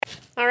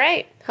All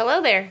right.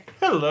 Hello there.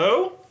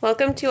 Hello.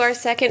 Welcome to our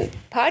second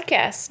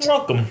podcast.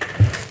 Welcome.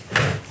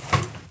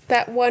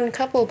 That One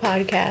Couple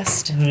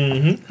podcast.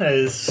 Mm-hmm.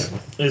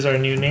 Is our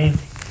new name.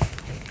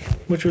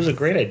 Which was a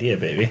great idea,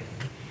 baby.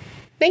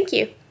 Thank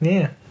you.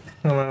 Yeah.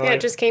 Yeah, it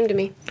just came to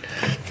me.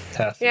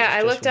 Fantastic. Yeah,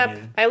 I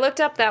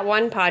looked up that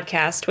one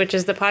podcast, which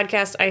is the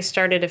podcast I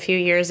started a few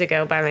years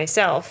ago by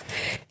myself.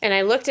 And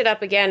I looked it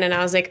up again and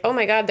I was like, oh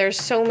my God, there's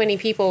so many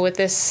people with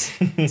this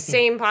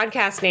same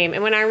podcast name.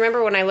 And when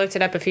I looked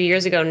it up a few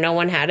years ago, no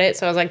one had it.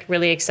 So I was like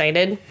really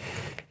excited.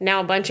 Now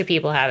a bunch of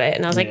people have it.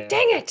 And I was like,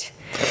 dang it.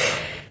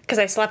 Because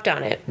I slept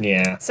on it.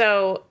 Yeah.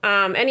 So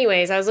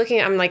anyways,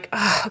 I'm like,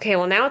 oh, okay,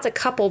 well now it's a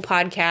couple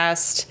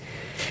podcast.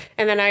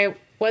 And then I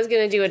was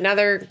going to do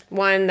another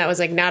one that was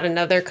like not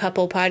another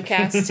couple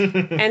podcast.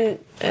 And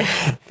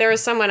there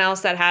was someone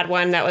else that had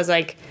one that was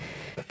like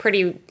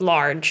pretty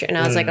large. And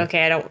I was like,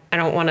 okay, I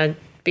don't want to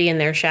be in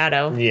their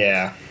shadow.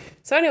 Yeah.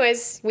 So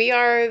anyways, we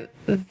are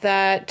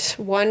that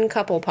One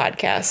Couple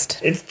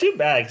podcast. It's too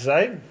bad because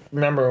I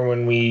remember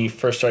when we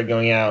first started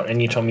going out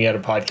and you told me you had a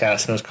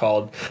podcast and it was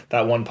called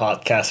That One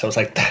Podcast. I was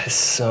like, that is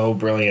so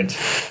brilliant.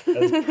 That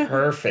is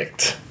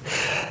perfect.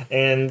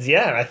 And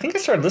yeah, I think I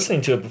started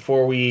listening to it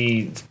before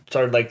we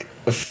started like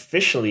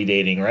officially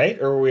dating, right?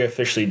 Or were we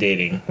officially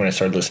dating when I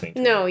started listening?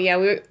 No,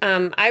 yeah,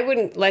 I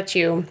wouldn't let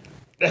you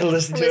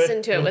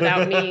listen to it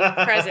without me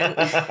present.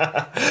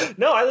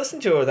 No, I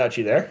listened to it without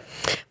you there.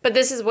 But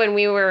this is when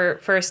we were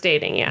first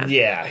dating, yeah.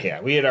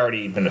 Yeah. We had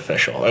already been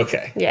official.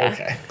 Okay. Yeah.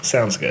 Okay.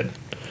 Sounds good.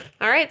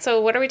 All right, so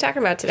what are we talking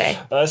about today?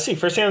 Let's see.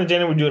 First thing on the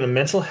agenda, we're doing a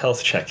mental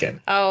health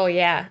check-in. Oh,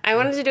 yeah. I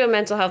wanted to do a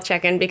mental health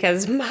check-in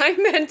because my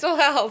mental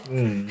health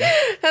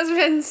has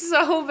been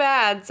so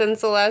bad since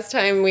the last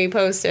time we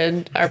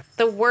posted.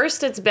 The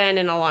worst it's been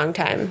in a long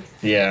time.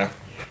 Yeah.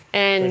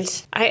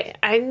 And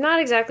I'm not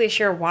exactly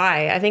sure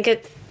why. I think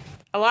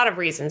a lot of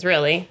reasons,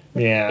 really.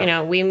 Yeah. You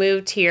know, we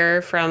moved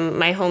here from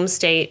my home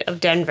state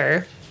of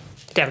Denver,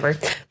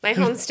 my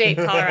home state,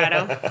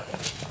 Colorado.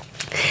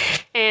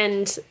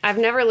 And I've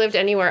never lived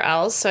anywhere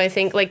else. So I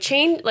think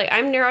change,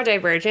 I'm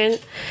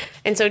neurodivergent.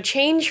 And so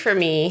change for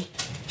me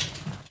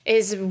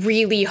is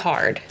really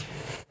hard.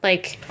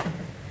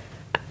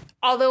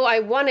 Although I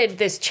wanted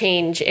this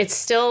change, it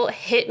still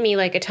hit me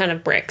like a ton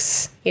of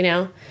bricks, you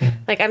know?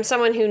 I'm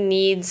someone who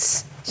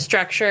needs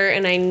structure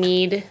and I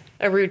need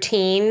a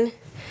routine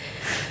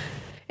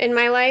in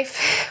my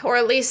life, or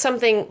at least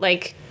something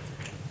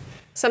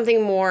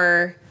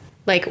more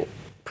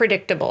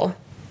predictable,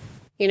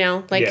 you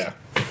know? Yeah.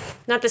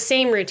 Not the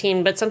same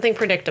routine, but something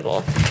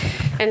predictable.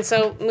 And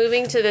so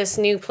moving to this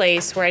new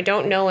place where I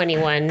don't know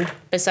anyone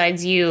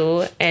besides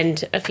you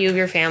and a few of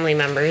your family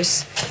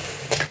members,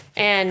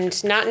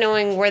 and not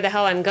knowing where the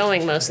hell I'm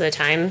going most of the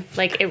time,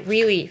 it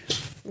really,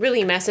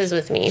 really messes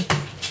with me.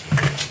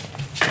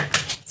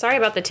 Sorry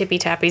about the tippy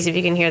tappies if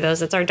you can hear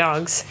those. It's our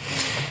dogs.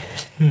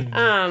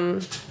 Anyways.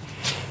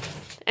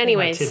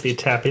 My tippy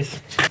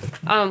tappies.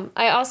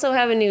 I also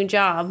have a new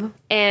job,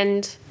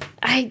 and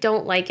I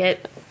don't like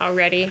it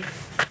already.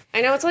 I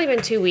know it's only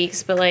been 2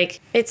 weeks, but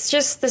it's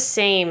just the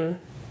same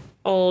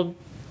old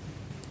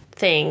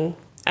thing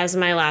as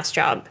my last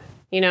job,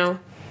 you know?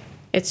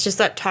 It's just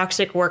that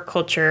toxic work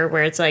culture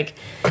where it's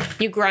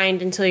you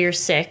grind until you're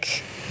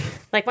sick.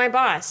 My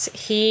boss,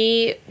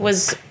 he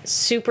was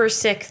super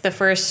sick the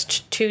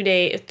first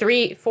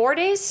 4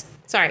 days?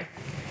 Sorry.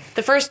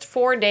 The first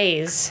 4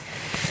 days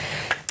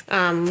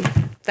that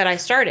I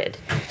started.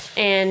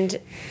 And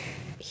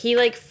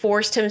he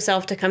forced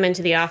himself to come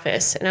into the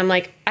office. And I'm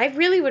like, I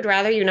really would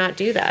rather you not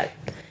do that.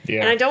 Yeah.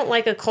 And I don't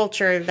like a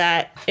culture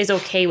that is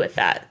okay with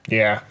that.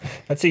 Yeah.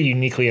 That's a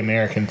uniquely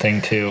American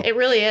thing, too. It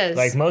really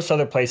is. Most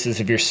other places,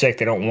 if you're sick,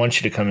 they don't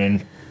want you to come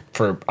in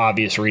for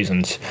obvious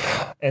reasons.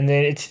 And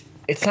then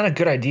it's not a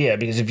good idea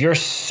because if you're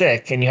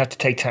sick and you have to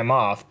take time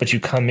off, but you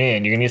come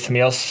in, you're going to get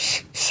somebody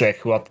else sick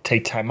who will have to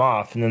take time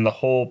off, and then the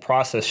whole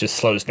process just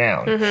slows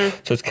down. Mm-hmm.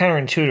 So it's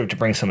counterintuitive to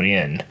bring somebody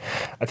in.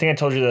 I think I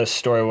told you the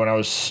story when I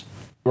was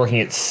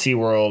working at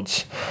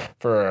SeaWorld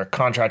for a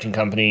contracting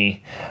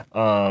company,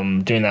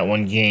 doing that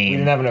one game. We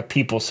didn't have enough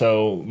people,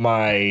 so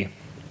my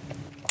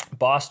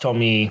boss told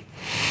me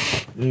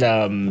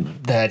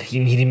that he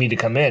needed me to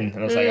come in.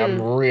 And I was like,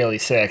 I'm really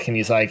sick. And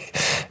he's like,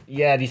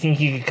 yeah, do you think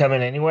you could come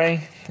in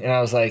anyway? And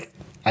I was like,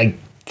 I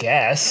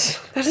guess.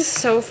 That is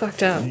so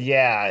fucked up.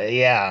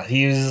 Yeah.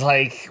 He was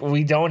like,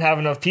 we don't have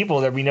enough people.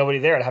 There'd be nobody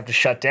there. I'd have to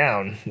shut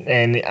down.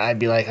 And I'd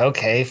be like,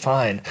 okay,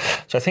 fine.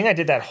 So I think I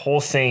did that whole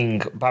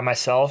thing by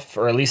myself,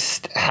 or at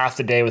least half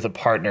the day with a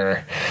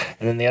partner,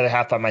 and then the other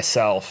half by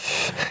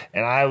myself.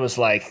 And I was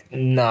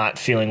not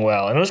feeling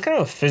well. And it was kind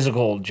of a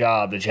physical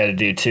job that you had to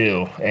do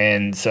too.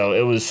 And so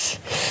it was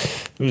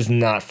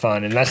not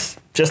fun. And that's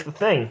just the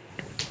thing.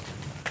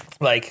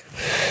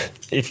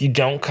 If you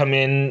don't come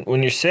in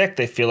when you're sick,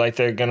 they feel like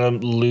they're going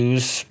to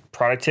lose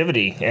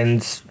productivity.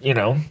 And,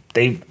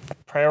 they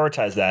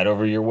prioritize that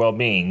over your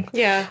well-being.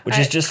 Yeah. Which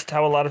is just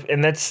how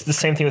and that's the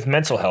same thing with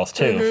mental health,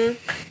 too.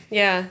 Mm-hmm.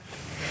 Yeah.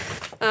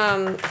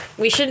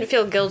 we shouldn't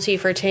feel guilty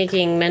for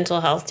taking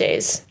mental health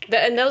days.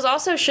 And those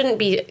also shouldn't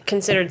be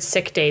considered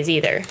sick days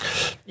either.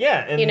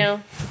 Yeah. And You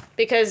know?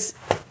 Because,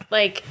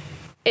 like,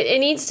 it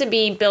needs to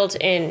be built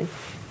in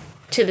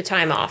to the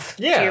time off.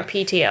 Yeah. To your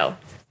PTO.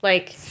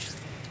 Like,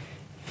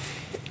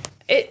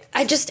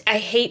 I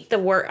hate the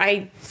work.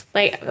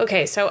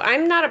 Okay, so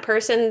I'm not a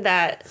person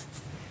that,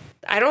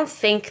 I don't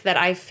think that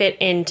I fit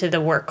into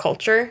the work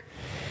culture.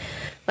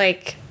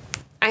 Like,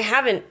 I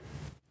haven't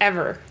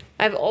ever.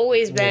 I've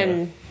always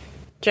been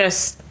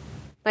just,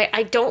 like,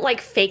 I don't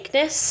like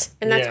fakeness,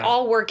 and that's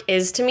all work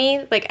is to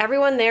me. Like,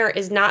 everyone there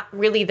is not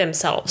really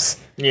themselves.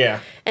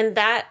 Yeah. And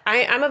that,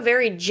 I'm a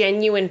very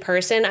genuine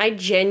person. I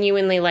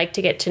genuinely like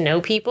to get to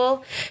know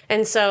people.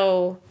 And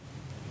so,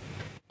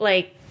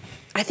 like,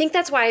 I think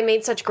that's why I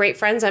made such great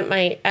friends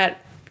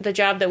at the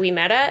job that we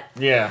met at.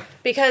 Yeah.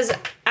 Because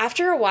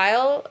after a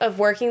while of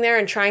working there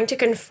and trying to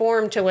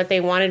conform to what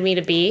they wanted me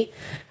to be,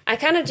 I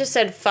kind of just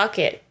said, fuck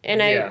it.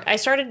 And I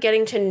started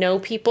getting to know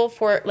people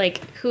for,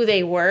 like, who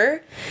they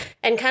were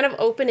and kind of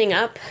opening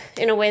up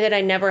in a way that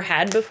I never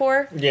had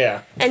before.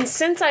 Yeah. And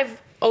since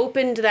I've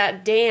opened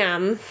that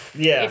dam,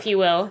 if you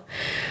will,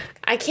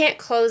 I can't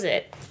close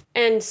it.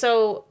 And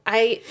so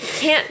I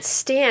can't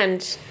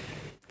stand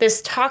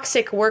this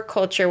toxic work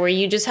culture where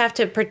you just have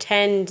to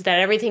pretend that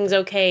everything's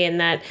okay and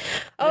that,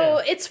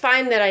 it's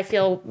fine that I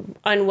feel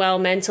unwell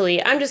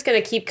mentally. I'm just going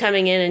to keep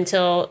coming in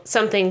until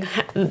something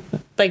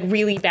like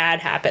really bad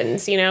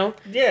happens, you know?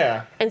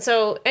 Yeah. And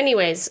so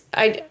anyways,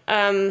 Well,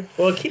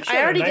 it keeps you I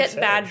on a already nice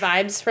get bad edge.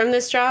 vibes from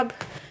this job.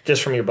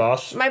 Just from your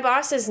boss? My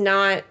boss is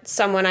not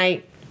someone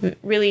I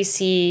really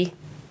see.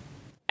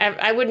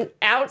 I wouldn't,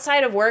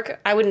 outside of work,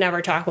 I would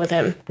never talk with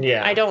him.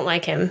 Yeah. I don't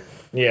like him.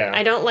 Yeah.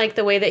 I don't like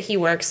the way that he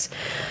works.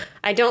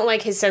 I don't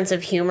like his sense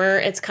of humor.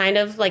 It's kind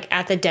of like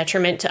at the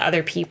detriment to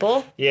other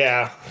people.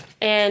 Yeah.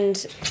 And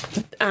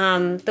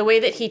the way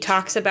that he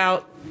talks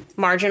about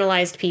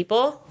marginalized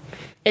people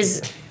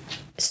is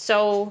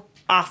so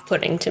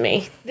off-putting to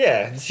me.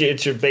 Yeah.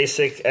 It's your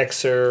basic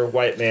Xer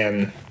white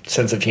man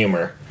sense of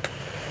humor.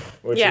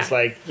 Which is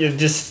like,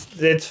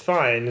 it's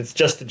fine. It's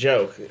just a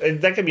joke.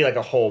 That could be like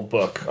a whole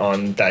book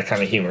on that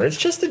kind of humor. It's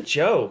just a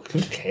joke.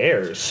 Who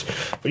cares?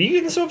 What are you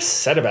getting so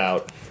upset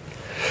about?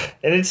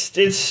 And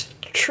it's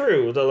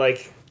true.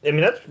 Like, I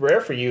mean, that's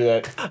rare for you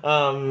that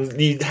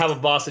you have a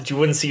boss that you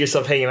wouldn't see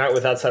yourself hanging out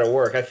with outside of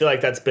work. I feel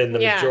like that's been the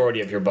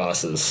majority of your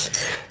bosses,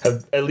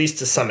 have, at least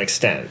to some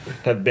extent,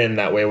 have been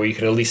that way where you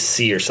can at least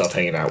see yourself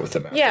hanging out with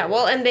them. Yeah,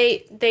 well, and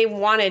they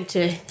wanted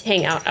to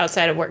hang out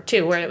outside of work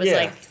too, where it was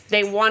like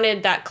they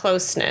wanted that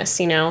closeness,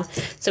 you know?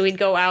 So we'd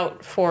go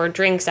out for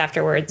drinks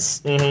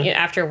afterwards,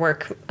 after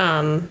work,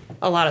 a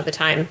lot of the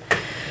time.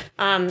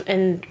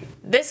 And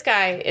this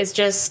guy is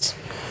just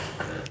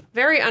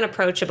very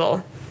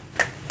unapproachable.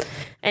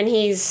 And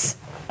he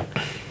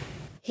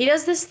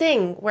does this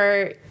thing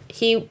where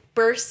he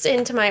bursts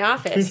into my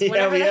office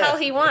whenever the hell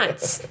he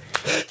wants.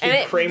 And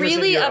it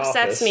really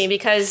upsets me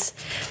because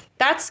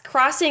that's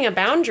crossing a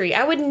boundary.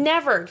 I would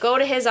never go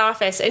to his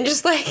office and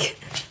just like,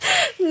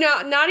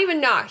 no, not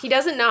even knock. He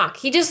doesn't knock.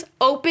 He just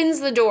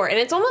opens the door. And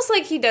it's almost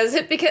like he does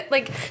it because,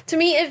 like, to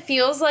me, it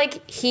feels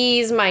like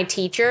he's my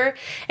teacher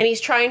and he's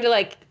trying to,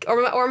 like,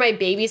 or my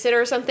babysitter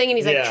or something. And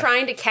he's, like,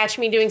 trying to catch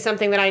me doing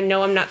something that I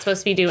know I'm not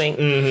supposed to be doing.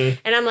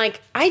 Mm-hmm. And I'm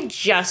like, I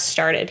just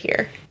started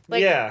here.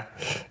 Like,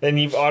 and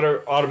you've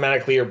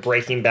automatically are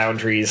breaking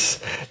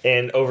boundaries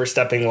and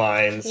overstepping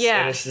lines. Yeah.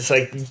 And it's just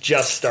like,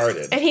 just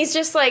started. And he's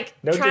just like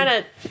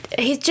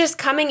he's just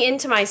coming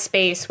into my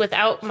space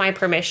without my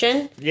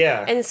permission.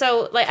 Yeah. And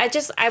so, like,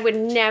 I would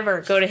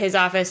never go to his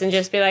office and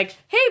just be like,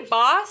 hey,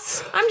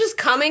 boss, I'm just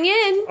coming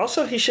in.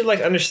 Also, he should,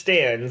 like,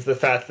 understand the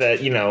fact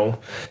that, you know,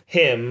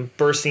 him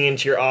bursting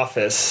into your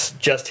office,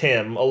 just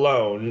him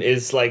alone,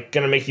 is, like,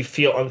 gonna make you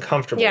feel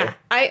uncomfortable. Yeah.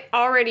 I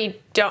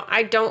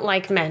don't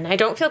like men. I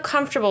don't feel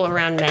comfortable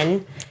around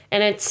men.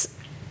 And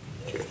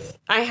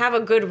I have a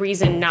good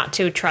reason not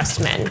to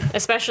trust men,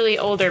 especially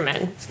older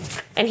men.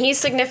 And he's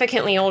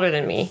significantly older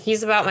than me.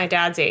 He's about my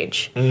dad's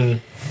age. Mm-hmm.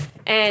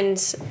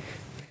 And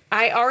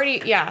I already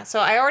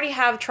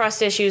have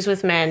trust issues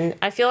with men.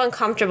 I feel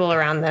uncomfortable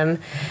around them.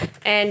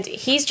 And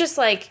he's just,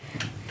 like,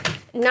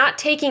 not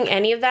taking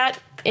any of that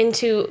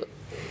into,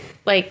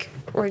 like,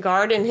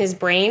 regard in his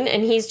brain,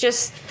 and he's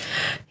just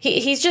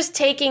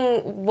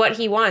taking what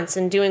he wants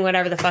and doing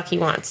whatever the fuck he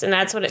wants, and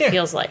that's what it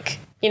feels like.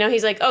 You know,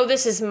 he's like, oh,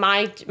 this is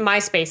my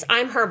space.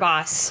 I'm her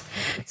boss,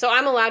 so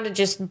I'm allowed to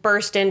just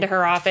burst into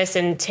her office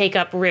and take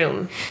up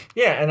room.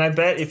 Yeah, and I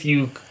bet if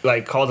you,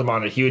 like, called him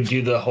on it, he would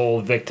do the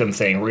whole victim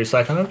thing where he's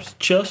like, I'm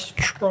just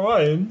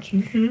trying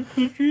to.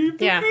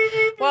 Yeah.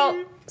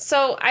 Well,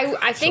 so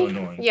I think,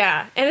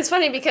 and it's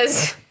funny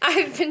because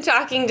I've been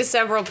talking to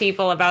several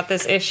people about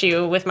this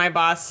issue with my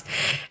boss,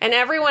 and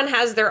everyone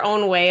has their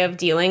own way of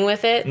dealing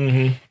with it.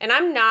 Mm-hmm. And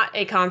I'm not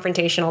a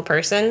confrontational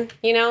person,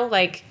 you know,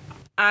 like,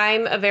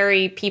 I'm a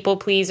very people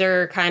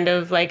pleaser, kind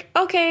of like,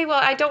 okay, well,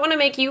 I don't want to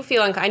make you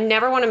feel I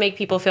never want to make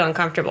people feel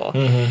uncomfortable.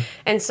 Mm-hmm.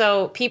 And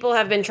so people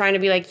have been trying to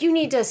be like, you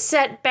need to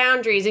set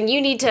boundaries and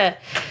you need to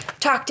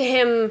talk to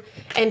him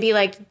and be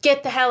like,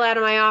 get the hell out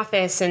of my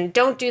office and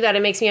don't do that.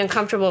 It makes me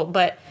uncomfortable.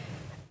 But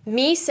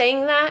me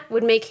saying that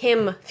would make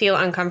him feel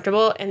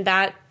uncomfortable, and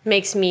that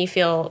makes me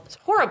feel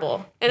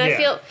horrible. And I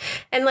feel,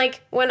 and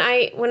like when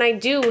I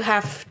do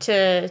have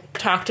to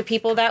talk to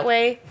people that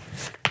way,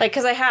 like,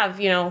 because I have,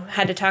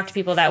 had to talk to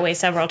people that way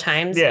several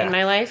times in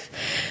my life.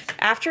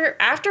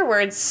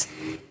 Afterwards,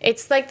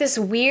 it's like this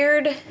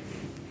weird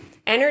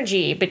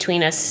energy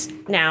between us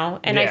now,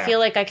 and I feel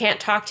like I can't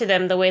talk to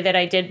them the way that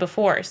I did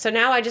before. So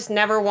now I just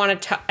never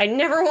want to. I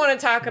never want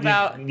to talk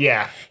about.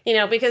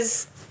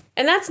 Because,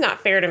 and that's not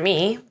fair to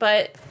me,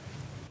 but.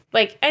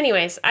 Like,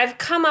 anyways, I've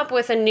come up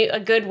with a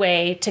good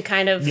way to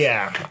kind of...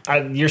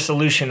 your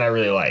solution I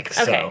really like.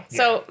 Okay,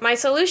 so my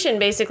solution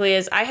basically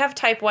is I have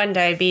type 1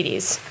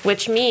 diabetes,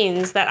 which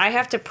means that I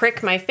have to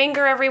prick my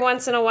finger every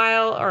once in a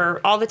while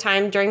or all the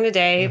time during the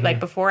day, like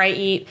before I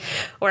eat,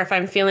 or if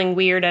I'm feeling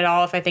weird at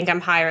all, if I think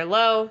I'm high or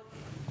low.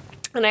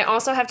 And I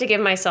also have to give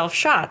myself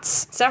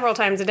shots several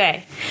times a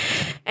day.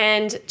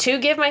 And to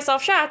give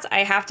myself shots,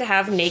 I have to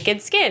have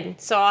naked skin.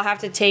 So I'll have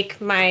to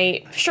take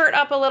my shirt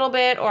up a little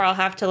bit, or I'll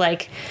have to,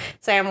 like,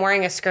 say I'm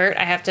wearing a skirt,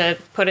 I have to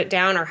put it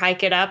down or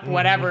hike it up,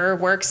 whatever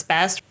works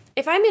best.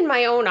 If I'm in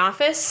my own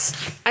office,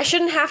 I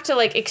shouldn't have to,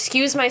 like,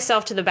 excuse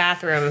myself to the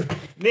bathroom.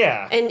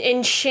 And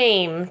in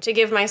shame to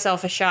give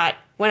myself a shot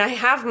when I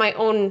have my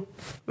own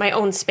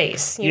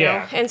space, you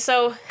know? And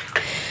so...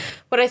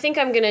 what I think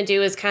I'm going to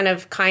do is kind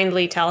of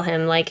kindly tell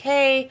him, like,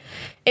 hey,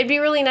 it'd be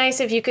really nice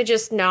if you could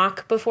just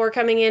knock before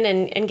coming in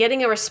and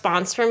getting a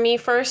response from me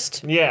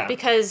first.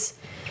 Because,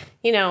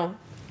 I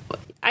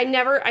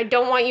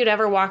don't want you to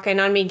ever walk in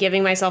on me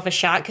giving myself a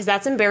shot, because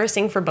that's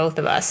embarrassing for both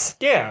of us.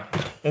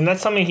 And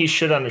that's something he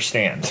should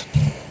understand.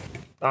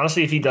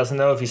 Honestly, if he doesn't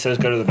know, if he says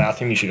go to the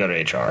bathroom, you should go to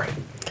HR.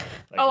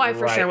 Like, I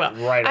for sure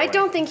will. I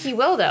don't think he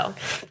will, though.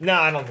 No,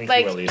 I don't think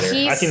he will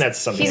either. I think that's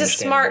something he's a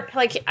smart,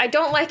 like, I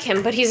don't like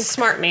him, but he's a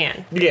smart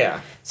man.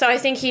 So I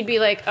think he'd be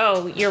like,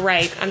 oh, you're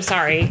right, I'm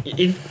sorry.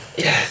 I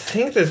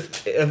think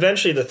that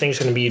eventually the thing's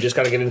going to be you just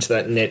got to get into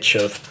that niche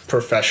of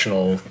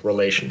professional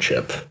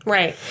relationship.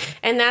 Right.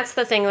 And that's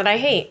the thing that I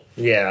hate.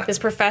 This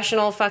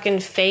professional fucking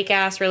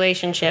fake-ass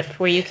relationship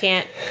where you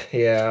can't...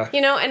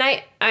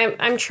 and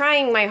I'm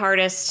trying my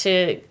hardest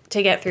to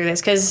get through this,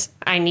 because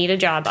I need a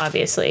job,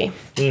 obviously.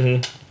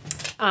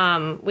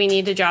 We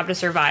need a job to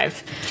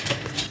survive.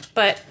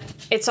 But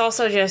it's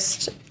also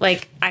just,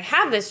 like, I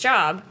have this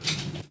job,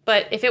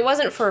 but if it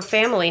wasn't for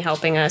family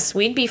helping us,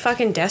 we'd be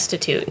fucking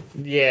destitute.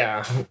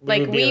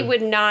 Like, we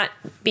would not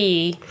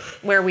be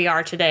where we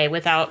are today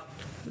without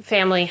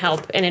family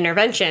help and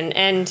intervention.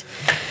 And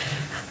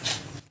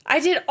I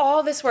did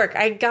all this work.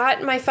 I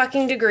got my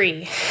fucking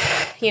degree.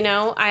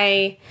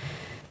 I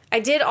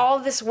did all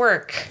this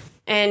work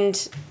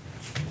and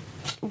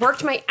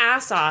worked my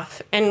ass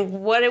off, and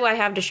what do I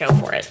have to show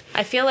for it?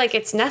 I feel like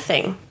it's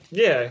nothing.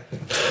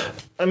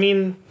 I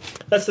mean,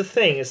 that's the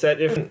thing, is that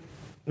if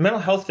mental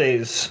health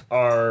days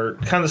are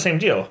kind of the same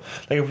deal.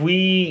 Like, if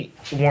we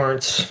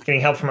weren't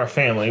getting help from our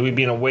family, we'd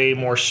be in a way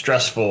more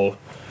stressful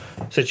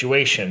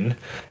situation,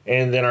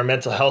 and then our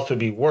mental health would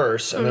be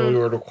worse, and then we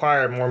would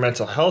require more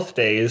mental health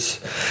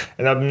days,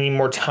 and that would mean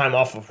more time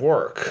off of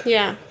work.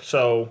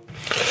 So,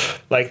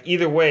 like,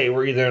 either way,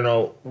 we're either in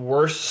a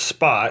worse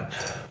spot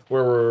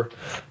where we're,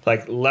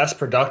 like, less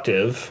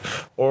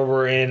productive, or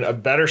we're in a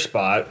better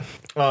spot,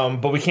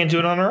 but we can't do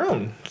it on our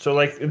own. So,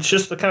 like, it's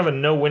just a kind of a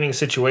no-winning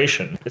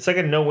situation. It's like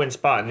a no-win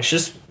spot, and it's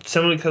just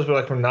simply because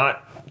we're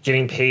not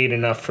getting paid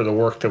enough for the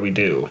work that we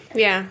do.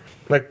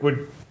 Like,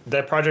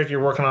 that project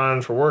you're working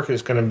on for work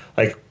is going to,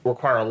 like,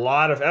 require a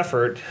lot of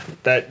effort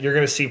that you're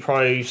going to see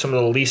probably some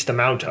of the least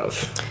amount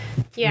of,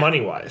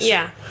 money-wise.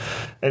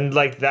 And,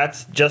 like,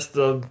 that's just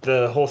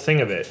the whole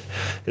thing of it,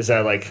 is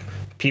that, like,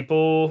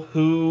 people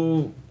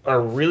who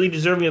are really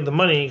deserving of the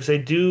money because they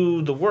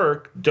do the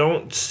work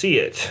don't see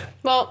it.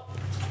 Well,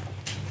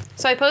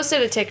 so I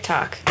posted a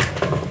TikTok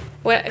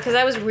because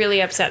I was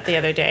really upset the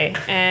other day,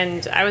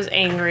 and I was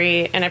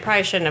angry, and I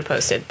probably shouldn't have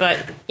posted,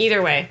 but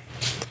either way,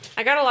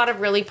 I got a lot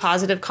of really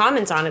positive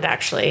comments on it,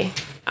 actually.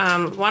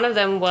 One of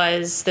them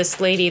was this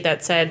lady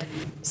that said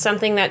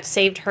something that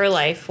saved her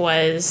life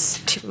was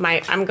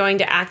I'm going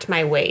to act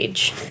my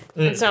wage.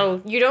 And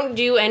so you don't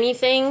do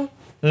anything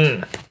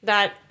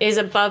that is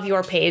above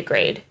your pay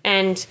grade.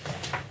 And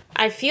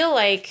I feel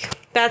like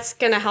that's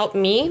going to help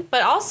me,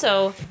 but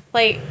also,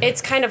 like,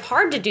 it's kind of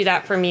hard to do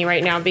that for me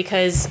right now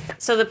because,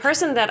 so the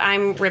person that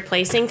I'm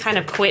replacing kind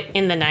of quit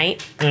in the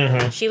night.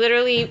 She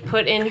literally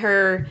put in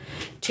her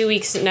 2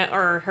 weeks,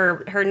 or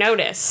her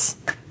notice,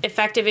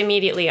 effective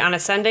immediately on a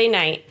Sunday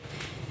night,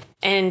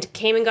 and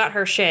came and got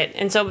her shit.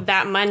 And so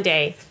that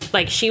Monday,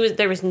 like,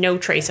 there was no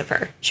trace of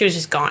her. She was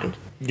just gone.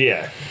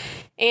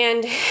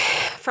 And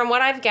from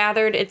what I've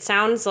gathered, it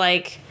sounds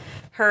like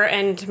her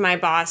and my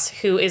boss,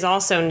 who is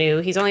also new,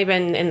 he's only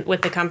been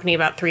with the company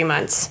about 3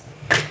 months.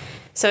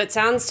 So it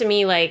sounds to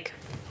me like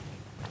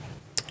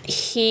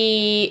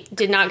he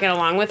did not get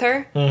along with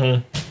her.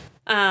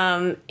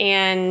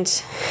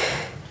 And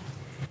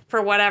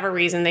for whatever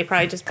reason, they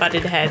probably just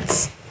butted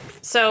heads.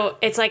 So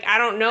it's like, I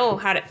don't know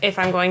if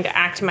I'm going to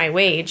act my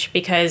wage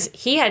because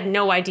he had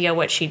no idea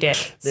what she did.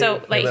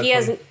 So like he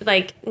has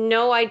like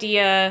no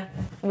idea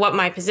what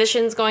my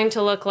position's going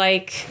to look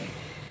like.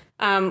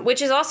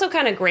 Which is also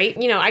kind of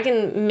great. You know, I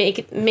can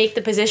make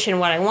the position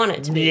what I want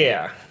it to be.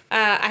 Yeah.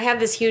 I have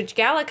this huge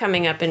gala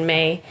coming up in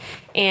May,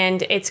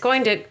 and it's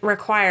going to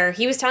require,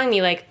 he was telling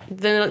me, like,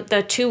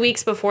 the 2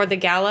 weeks before the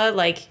gala,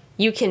 like,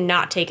 you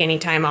cannot take any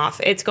time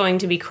off. It's going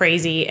to be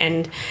crazy,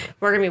 and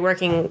we're going to be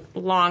working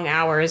long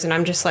hours, and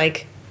I'm just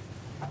like,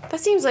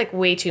 that seems like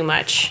way too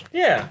much.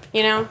 Yeah.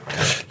 You know?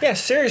 Yeah,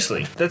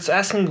 seriously. That's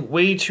asking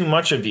way too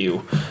much of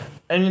you.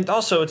 And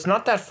also, it's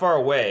not that far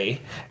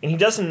away, and he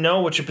doesn't know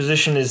what your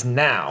position is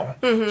now.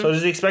 Mm-hmm. So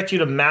does he expect you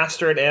to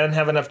master it and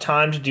have enough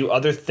time to do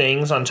other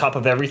things on top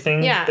of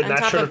everything? Yeah, on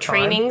top of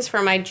trainings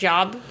for my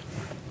job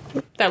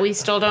that we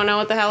still don't know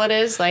what the hell it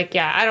is. Like,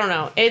 yeah, I don't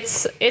know.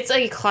 It's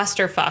a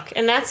clusterfuck.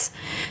 And that's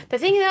the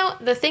thing, though.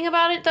 The thing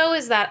about it, though,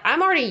 is that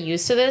I'm already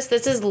used to this.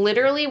 This is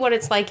literally what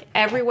it's like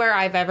everywhere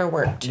I've ever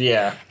worked.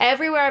 Yeah.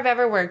 Everywhere I've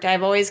ever worked,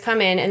 I've always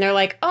come in and they're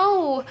like,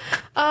 oh,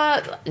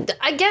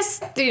 I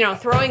guess, you know,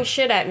 throwing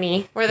shit at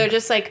me, where they're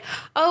just like,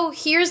 oh,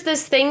 here's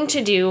this thing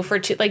to do for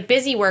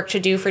busy work to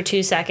do for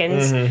 2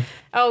 seconds. Mm-hmm.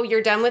 Oh,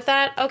 you're done with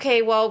that?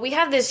 Okay, well, we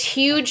have this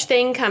huge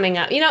thing coming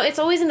up. You know, it's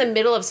always in the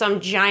middle of some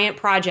giant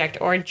project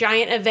or a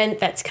giant event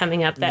that's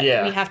coming up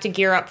that we have to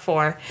gear up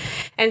for.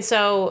 And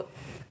so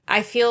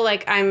I feel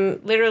like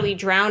I'm literally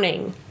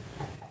drowning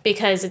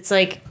because it's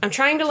like I'm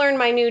trying to learn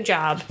my new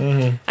job.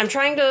 Mm-hmm. I'm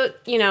trying to,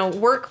 you know,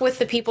 work with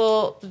the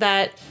people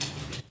that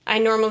I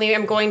normally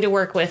am going to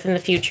work with in the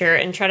future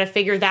and try to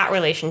figure that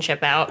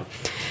relationship out.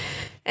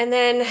 And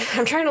then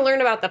I'm trying to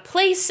learn about the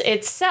place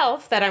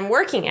itself that I'm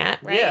working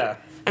at, right? Yeah.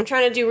 I'm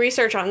trying to do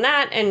research on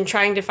that and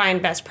trying to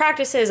find best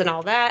practices and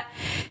all that.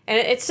 And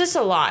it's just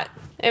a lot.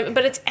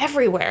 But it's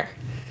everywhere.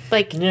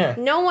 Like,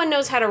 no one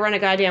knows how to run a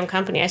goddamn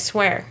company, I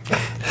swear.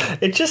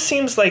 It just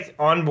seems like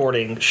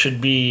onboarding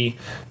should be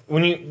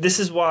this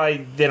is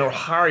why they don't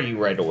hire you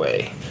right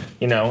away.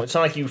 You know, it's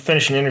not like you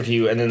finish an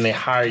interview and then they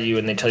hire you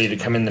and they tell you to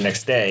come in the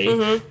next day.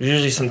 Mm-hmm. There's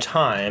usually some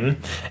time,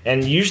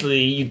 and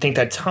usually you'd think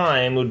that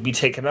time would be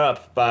taken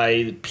up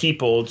by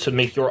people to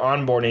make your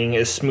onboarding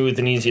as smooth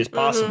and easy as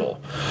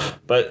possible. Mm-hmm.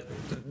 But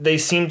they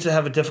seem to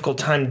have a difficult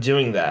time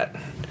doing that.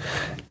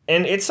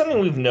 And it's something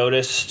we've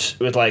noticed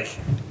with, like,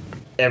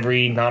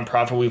 every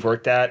nonprofit we've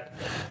worked at.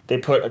 They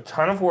put a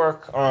ton of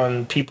work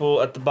on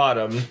people at the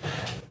bottom,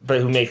 but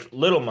who make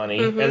little money,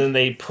 mm-hmm. and then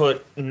they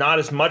put not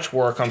as much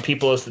work on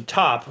people as the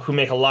top who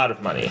make a lot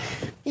of money.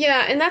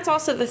 Yeah, and that's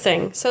also the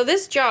thing. So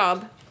this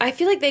job, I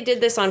feel like they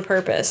did this on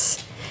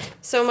purpose.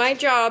 So my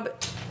job,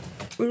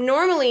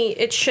 normally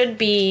it should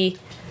be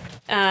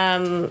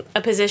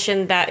a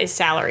position that is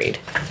salaried,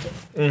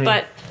 mm-hmm.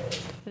 but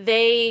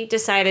they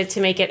decided to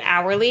make it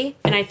hourly,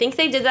 and I think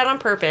they did that on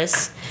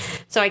purpose.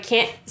 So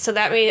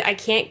that way I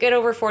can't get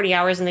over 40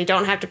 hours and they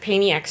don't have to pay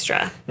me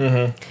extra.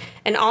 Mm-hmm.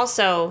 And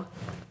also,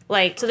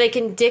 like, so they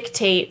can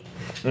dictate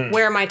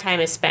where my time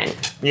is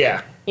spent.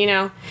 Yeah. You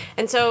know?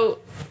 And so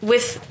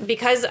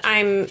because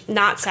I'm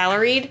not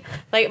salaried,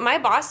 like, my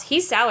boss,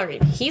 he's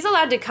salaried. He's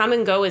allowed to come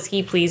and go as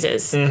he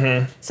pleases.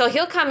 Mm-hmm. So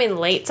he'll come in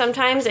late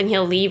sometimes and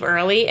he'll leave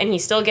early and he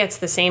still gets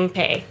the same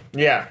pay.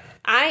 Yeah.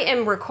 I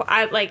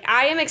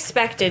am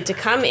expected to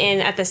come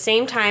in at the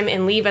same time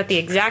and leave at the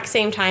exact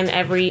same time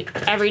every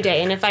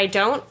day. And if I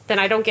don't, then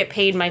I don't get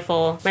paid my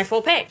full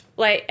pay.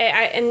 Like,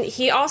 and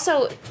he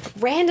also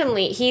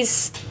randomly,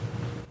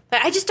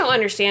 I just don't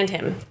understand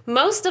him.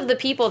 Most of the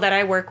people that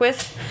I work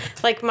with,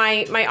 like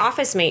my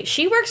office mate,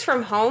 she works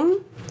from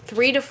home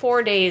 3 to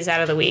 4 days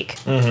out of the week.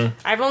 Mm-hmm.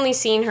 I've only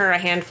seen her a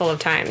handful of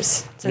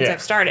times since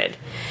I've started.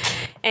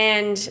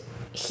 And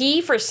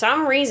he, for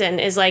some reason,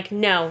 is like,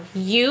 no,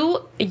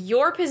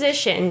 your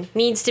position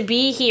needs to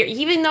be here,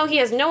 even though he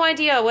has no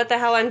idea what the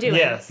hell I'm doing.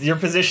 Yes, your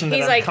position that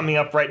He's I'm like, coming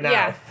up right now.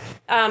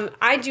 Yeah,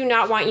 I do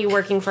not want you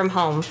working from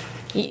home.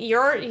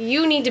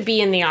 You need to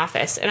be in the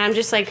office. And I'm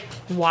just like,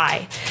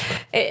 why?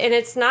 And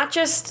it's not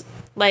just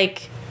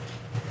like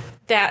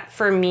that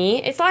for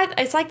me. It's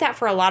like that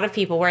for a lot of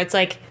people, where it's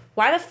like,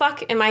 why the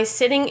fuck am I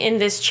sitting in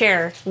this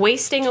chair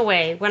wasting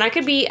away when I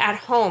could be at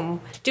home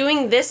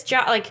doing this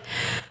job? Like,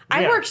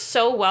 I work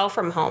so well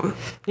from home.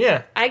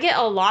 Yeah. I get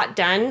a lot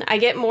done. I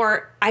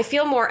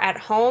feel more at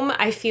home.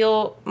 I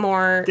feel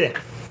more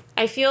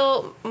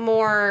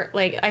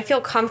like I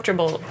feel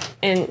comfortable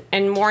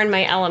and more in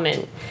my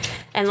element.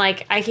 And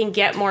like I can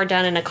get more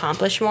done and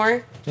accomplish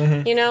more,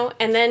 mm-hmm. you know?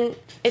 And then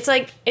it's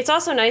like, it's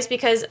also nice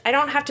because I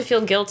don't have to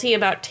feel guilty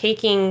about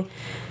taking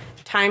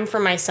time for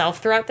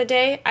myself throughout the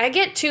day. I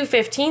get 2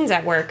 15s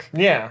at work.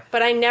 Yeah.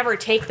 But I never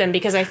take them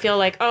because I feel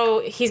like,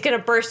 oh, he's going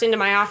to burst into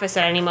my office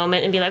at any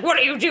moment and be like, what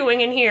are you doing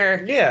in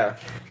here? Yeah.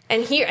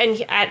 And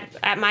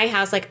at my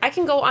house, like, I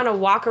can go on a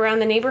walk around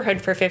the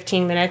neighborhood for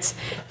 15 minutes,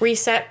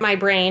 reset my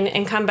brain,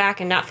 and come back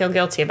and not feel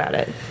guilty about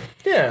it.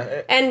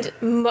 Yeah. And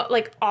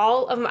like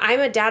I'm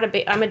a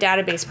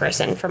database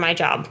person for my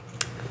job.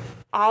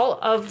 All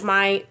of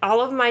my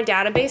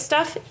database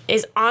stuff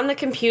is on the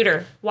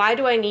computer. Why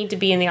do I need to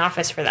be in the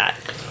office for that?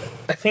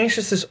 I think it's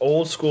just this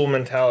old school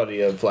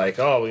mentality of like,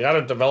 oh, we got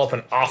to develop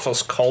an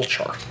office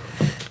culture.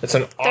 It's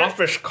an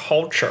office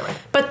culture.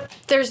 But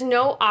there's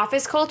no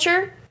office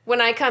culture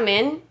when I come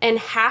in, and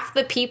half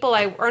the people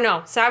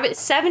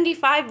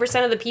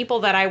 75% of the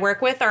people that I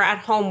work with are at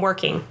home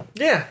working.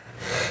 Yeah.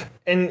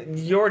 And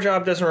your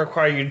job doesn't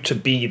require you to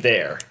be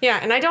there. Yeah,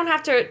 and I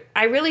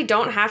really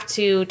don't have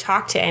to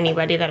talk to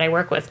anybody that I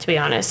work with, to be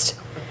honest.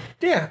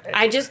 Yeah.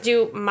 I just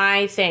do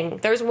my thing.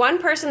 There's one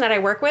person that I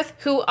work with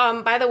who,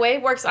 by the way,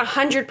 works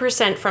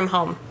 100% from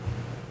home.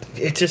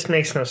 It just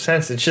makes no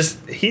sense. It's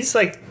just, he's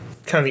like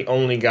kind of the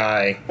only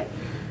guy.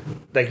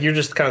 Like, you're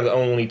just kind of the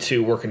only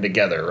two working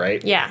together,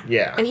 right? Yeah.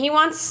 Yeah. And he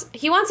wants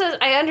us,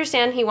 I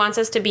understand he wants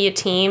us to be a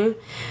team,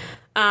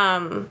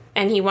 and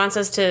he wants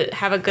us to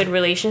have a good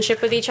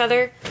relationship with each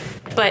other.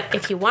 But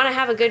if you want to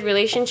have a good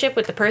relationship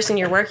with the person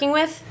you're working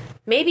with,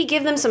 maybe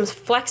give them some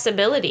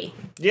flexibility.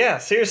 Yeah,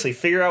 seriously,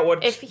 figure out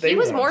what if he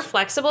was more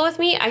flexible with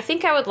me, I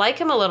think I would like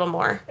him a little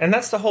more. And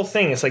that's the whole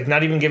thing. It's like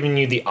not even giving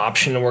you the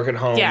option to work at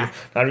home. Yeah.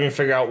 Not even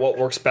figure out what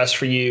works best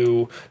for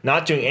you.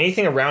 Not doing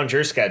anything around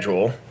your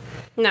schedule.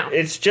 No.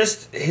 It's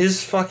just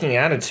his fucking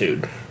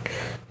attitude.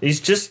 He's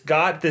just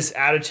got this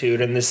attitude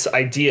and this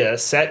idea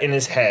set in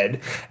his head,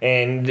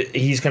 and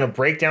he's going to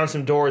break down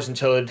some doors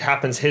until it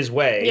happens his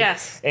way.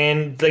 Yes.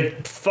 And,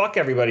 like, fuck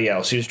everybody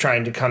else who's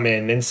trying to come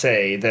in and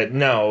say that,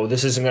 no,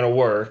 this isn't going to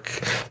work.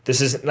 This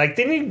isn't, like,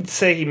 didn't he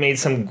say he made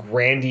some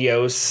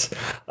grandiose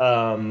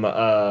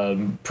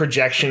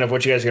projection of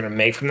what you guys are going to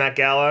make from that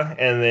gala?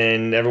 And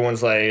then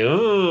everyone's like,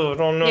 oh, I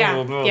don't know.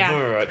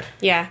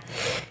 Yeah.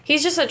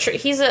 He's just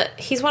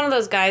he's one of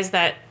those guys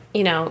that,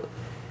 you know,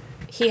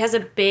 he has a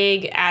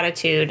big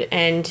attitude,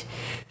 and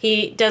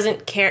he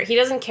doesn't care. He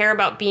doesn't care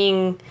about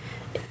being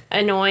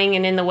annoying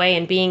and in the way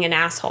and being an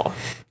asshole.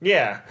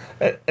 Yeah.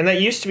 And that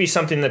used to be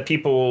something that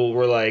people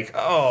were like,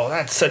 oh,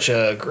 that's such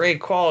a great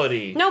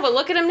quality. No, but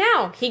look at him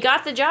now. He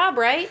got the job,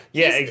 right?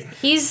 Yeah.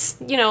 He's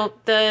the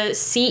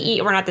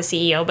CEO, or not the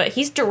CEO, but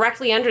he's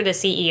directly under the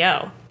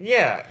CEO.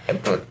 Yeah.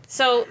 But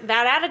so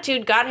that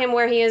attitude got him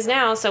where he is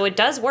now, so it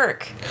does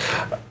work.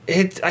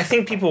 I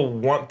think people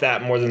want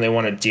that more than they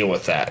want to deal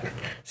with that.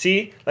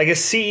 See? Like a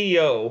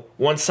CEO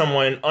wants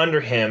someone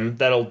under him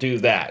that'll do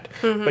that.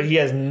 Mm-hmm. But he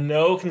has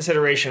no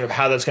consideration of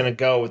how that's going to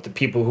go with the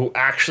people who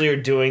actually are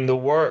doing the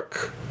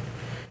work.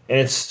 And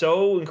it's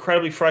so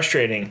incredibly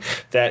frustrating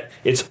that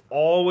it's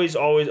always,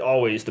 always,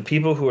 always the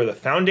people who are the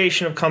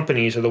foundation of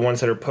companies are the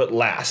ones that are put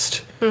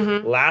last.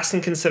 Mm-hmm. Last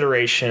in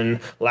consideration,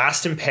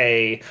 last in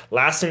pay,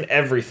 last in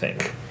everything.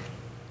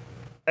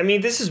 I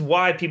mean, this is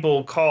why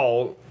people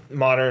call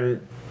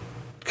modern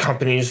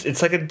companies,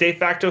 it's like a de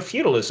facto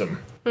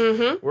feudalism.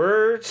 Mm-hmm.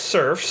 We're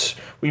serfs.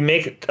 We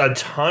make a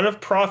ton of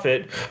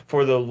profit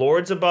for the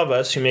lords above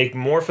us, who make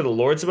more for the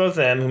lords above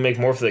them, who make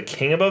more for the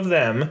king above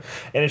them,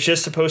 and it's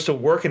just supposed to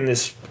work in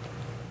this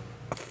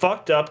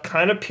fucked up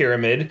kind of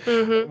pyramid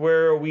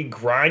where we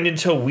grind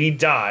until we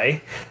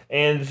die,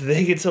 and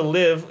they get to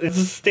live. It's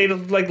a state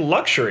of like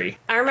luxury.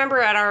 I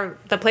remember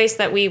at the place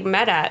that we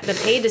met at, the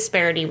pay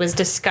disparity was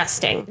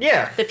disgusting.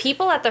 Yeah. The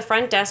people at the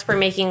front desk were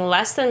making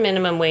less than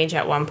minimum wage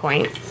at one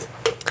point.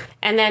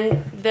 And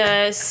then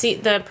the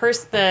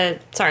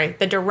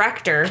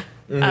director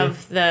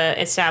of the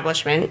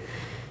establishment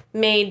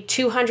made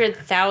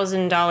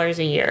 $200,000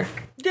 a year.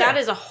 Yeah. That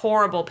is a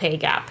horrible pay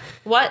gap.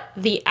 What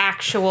the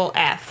actual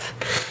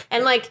F?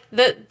 And like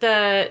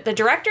the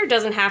director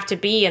doesn't have to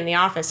be in the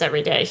office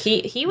every day.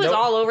 He was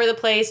all over the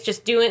place,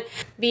 just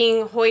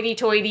being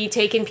hoity-toity,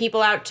 taking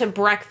people out to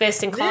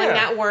breakfast and calling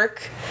that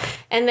work.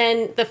 And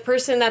then the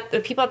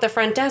people at the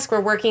front desk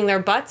were working their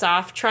butts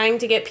off, trying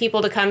to get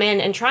people to come in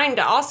and trying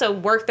to also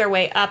work their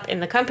way up in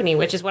the company,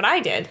 which is what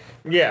I did.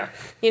 Yeah.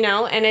 You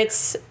know, and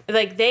it's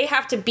like they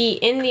have to be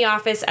in the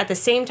office at the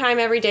same time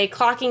every day,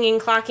 clocking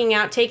in, clocking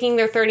out, taking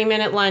their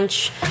 30-minute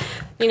lunch,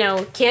 you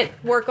know, can't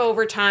work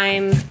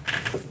overtime.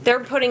 They're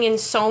putting in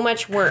so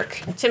much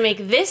work to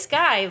make this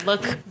guy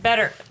look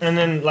better. And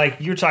then, like,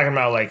 you're talking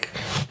about, like,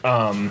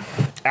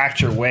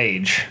 act your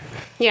wage.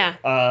 Yeah.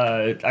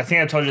 I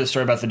think I told you the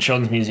story about the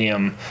Children's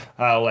Museum.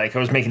 Like, I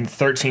was making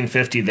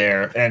 $13.50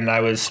 there, and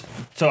I was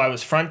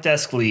front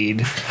desk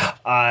lead.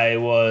 I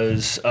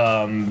was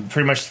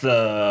pretty much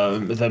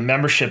the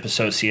membership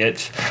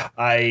associate.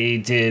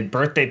 I did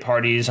birthday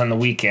parties on the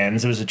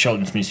weekends. It was a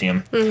children's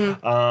museum.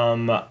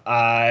 Mm-hmm.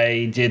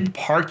 I did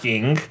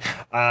parking.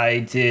 I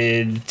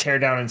did tear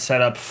down and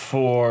set up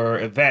for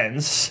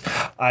events.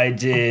 I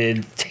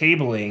did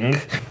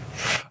tabling.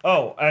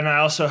 Oh, and I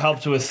also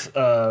helped with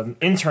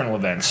internal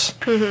events.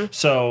 Mm-hmm.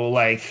 So,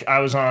 like, I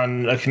was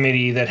on a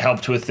committee that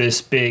helped with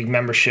this big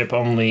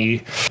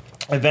membership-only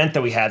event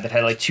that we had that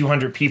had, like,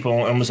 200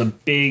 people and was a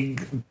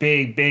big,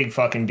 big, big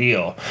fucking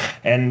deal.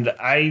 And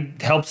I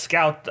helped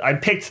scout. I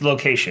picked the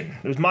location.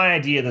 It was my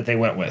idea that they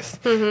went with.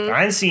 Mm-hmm.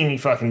 I didn't see any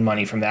fucking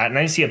money from that, and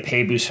I didn't see a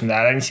pay boost from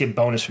that. I didn't see a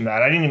bonus from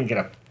that. I didn't even get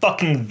a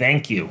fucking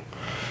thank you.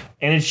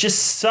 And it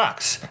just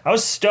sucks. I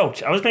was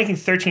stoked. I was making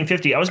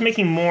 $13.50. I was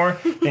making more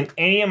than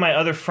any of my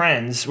other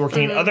friends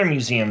working in other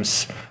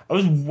museums. I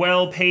was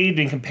well paid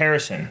in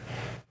comparison.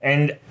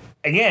 And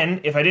again,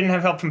 if I didn't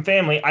have help from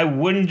family, I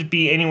wouldn't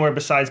be anywhere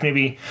besides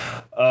maybe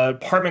an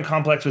apartment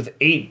complex with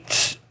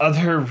 8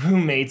 other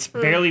roommates,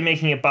 barely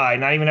making it by,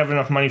 not even having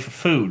enough money for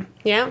food.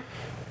 Yeah.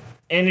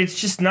 And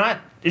it's just not,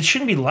 it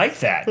shouldn't be like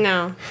that.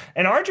 No.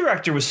 And our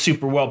director was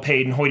super well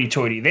paid and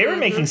hoity-toity. They were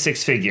making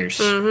 6 figures.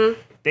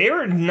 They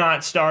were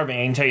not starving,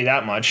 I can tell you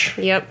that much.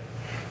 Yep.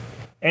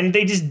 And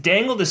they just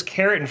dangle this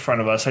carrot in front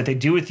of us like they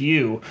do with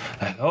you.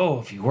 Like, oh,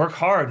 if you work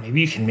hard,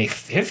 maybe you can make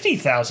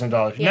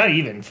 $50,000. Yeah. Not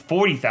even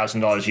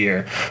 $40,000 a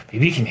year.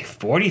 Maybe you can make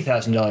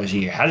 $40,000 a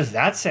year. How does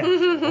that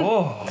sound?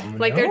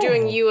 Like they're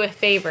doing you a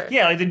favor.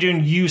 Yeah, like they're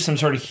doing you some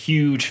sort of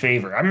huge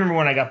favor. I remember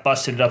when I got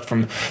busted up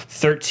from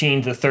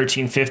 13 to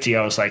 1350,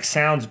 I was like,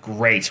 sounds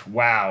great.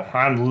 Wow.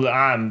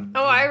 I'm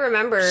Oh, I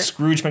remember.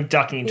 Scrooge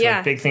McDuckie into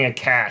a big thing of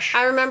cash.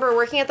 I remember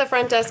working at the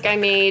front desk, I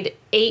made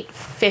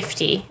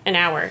 $8.50 an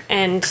hour.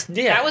 And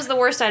that was the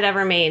worst I'd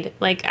ever made.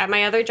 Like at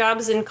my other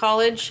jobs in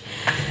college,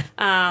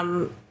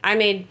 I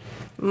made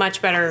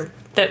much better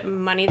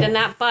money than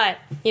that. But,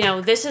 you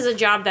know, this is a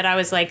job that I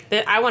was like,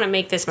 I want to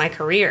make this my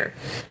career.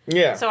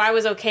 Yeah. So I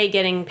was okay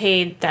getting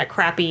paid that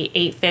crappy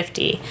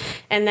 $8.50.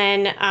 And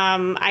then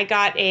I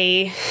got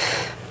a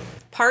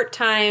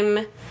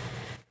part-time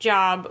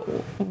job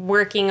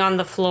working on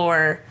the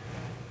floor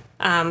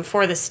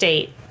for the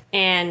state.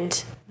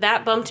 And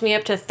that bumped me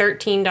up to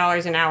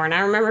 $13 an hour. And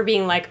I remember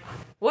being like,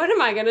 what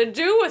am I going to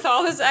do with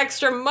all this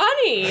extra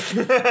money?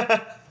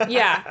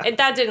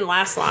 That didn't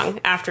last long.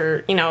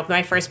 After, you know,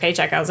 my first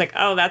paycheck, I was like,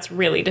 oh, that's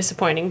really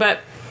disappointing. But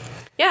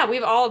yeah,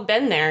 we've all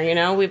been there, you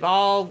know. We've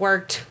all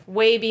worked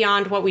way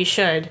beyond what we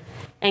should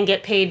and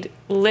get paid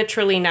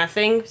literally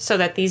nothing so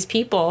that these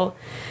people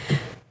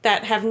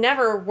that have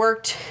never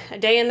worked a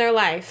day in their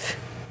life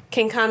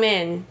can come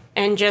in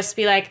and just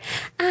be like,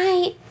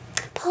 I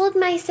pulled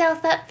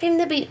myself up from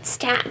the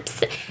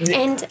bootstraps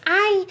and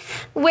I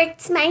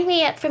worked my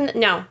way up from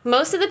no,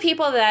 most of the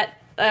people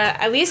that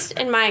at least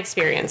in my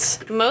experience,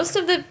 most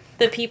of the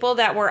people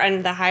that were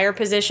in the higher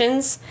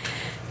positions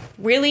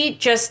really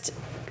just,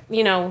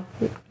 you know,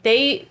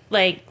 they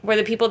like were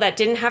the people that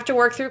didn't have to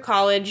work through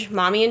college.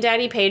 Mommy and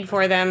daddy paid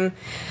for them.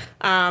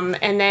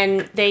 And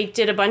then they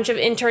did a bunch of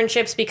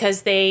internships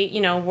because they,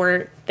 you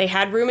know, they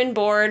had room and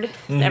board.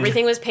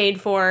 Everything was paid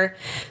for.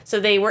 So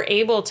they were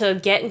able to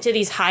get into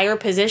these higher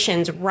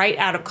positions right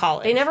out of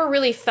college. They never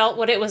really felt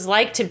what it was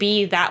like to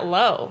be that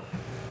low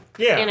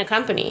in a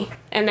company.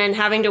 And then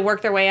having to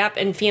work their way up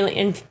and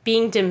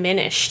being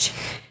diminished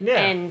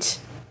and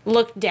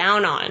looked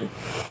down on.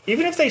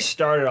 Even if they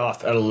started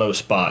off at a low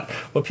spot,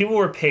 what people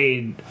were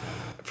paid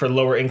for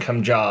lower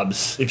income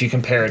jobs, if you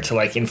compare it to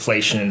like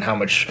inflation and how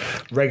much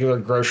regular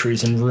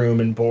groceries and room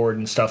and board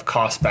and stuff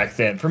cost back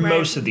then for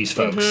most of these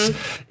folks,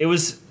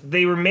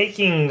 they were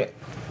making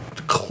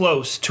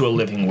close to a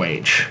living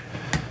wage.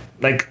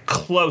 Like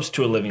close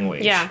to a living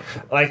wage. Yeah.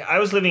 Like I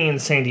was living in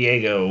San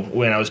Diego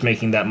when I was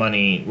making that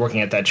money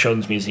working at that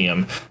children's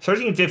museum.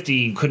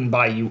 $13.50 couldn't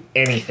buy you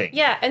anything.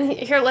 Yeah, and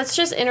here let's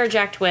just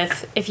interject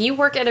with, if you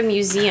work at a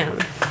museum,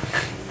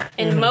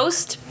 in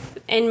most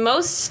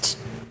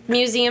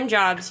museum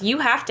jobs, you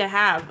have to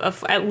have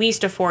at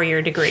least a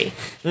 4-year degree.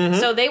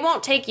 So they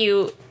won't take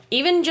you,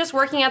 even just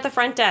working at the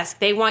front desk,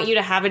 they want you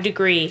to have a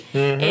degree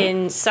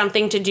in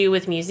something to do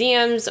with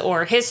museums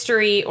or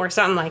history or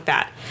something like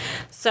that.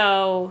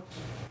 So,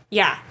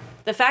 yeah,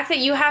 the fact that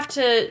you have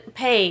to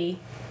pay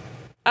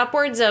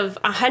upwards of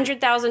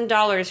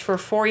 $100,000 for a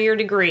 4-year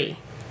degree,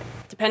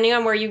 depending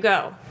on where you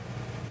go,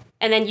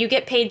 and then you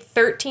get paid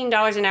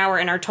 $13 an hour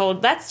and are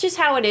told, that's just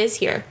how it is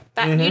here.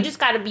 You just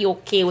got to be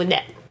okay with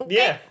that. Okay?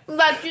 Yeah.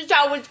 That's just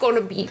how it's going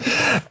to be.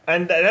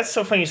 And that's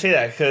so funny you say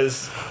that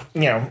because,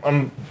 you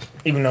know,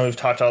 even though we've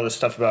talked all this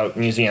stuff about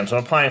museums,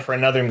 I'm applying for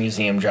another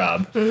museum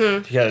job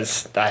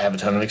because I have a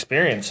ton of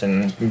experience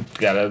and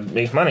got to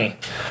make money.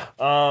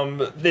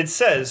 It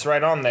says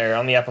right on there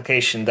on the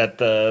application that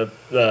the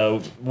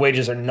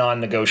wages are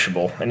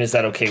non-negotiable. And is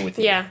that okay with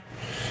you? Yeah.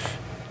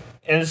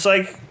 And it's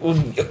like, well,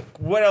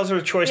 what else of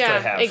a choice do I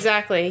have? Yeah,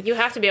 exactly. You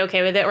have to be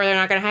okay with it or they're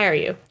not going to hire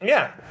you.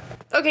 Yeah.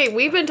 Okay,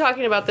 we've been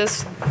talking about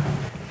this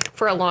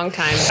for a long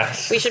time.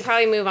 We should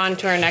probably move on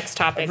to our next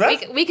topic.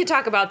 We could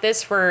talk about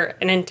this for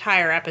an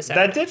entire episode.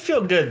 That did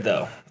feel good,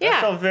 though. Yeah.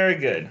 That felt very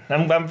good.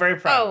 I'm very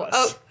proud of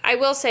us. I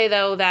will say,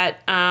 though, that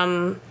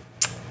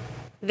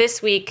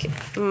this week,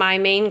 my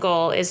main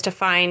goal is to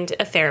find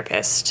a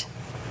therapist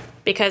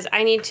because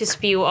I need to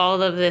spew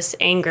all of this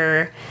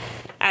anger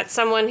at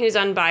someone who's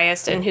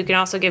unbiased and who can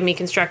also give me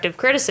constructive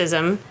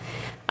criticism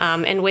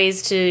and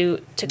ways to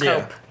cope.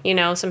 Yeah. You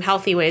know, some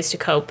healthy ways to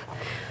cope.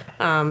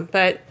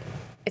 But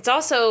it's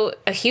also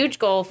a huge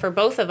goal for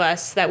both of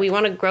us that we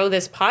want to grow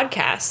this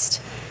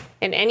podcast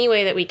in any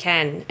way that we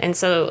can. And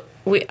so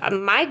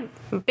my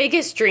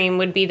biggest dream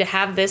would be to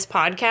have this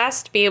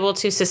podcast be able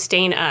to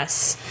sustain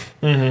us.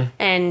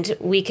 And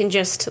we can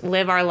just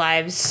live our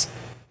lives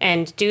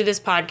and do this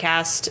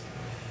podcast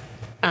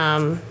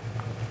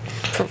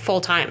for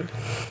full time.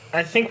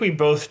 I think we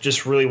both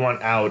just really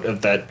want out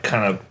of that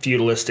kind of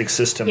feudalistic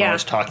system I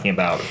was talking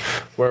about,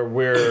 where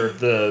we're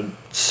the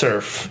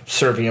serf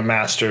serving a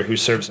master who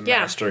serves a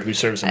master who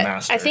serves a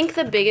master. I think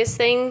the biggest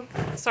thing,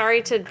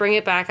 sorry to bring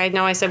it back, I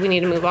know I said we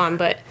need to move on,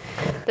 but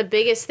the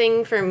biggest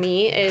thing for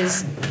me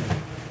is,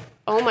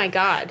 oh my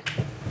God,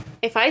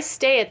 if I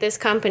stay at this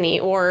company,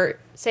 or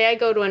say I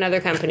go to another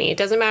company, it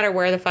doesn't matter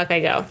where the fuck I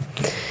go.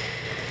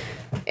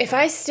 If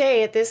I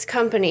stay at this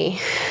company,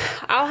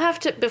 I'll have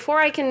to, before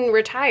I can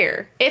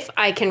retire, if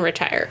I can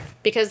retire,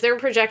 because they're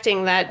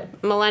projecting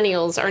that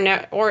millennials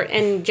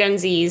and Gen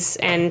Zs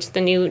and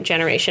the new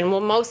generation will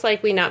most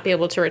likely not be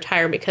able to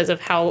retire because of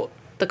how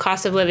the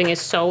cost of living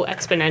is so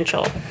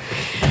exponential.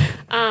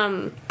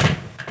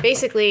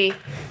 Basically,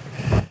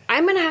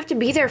 I'm going to have to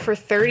be there for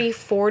 30,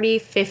 40,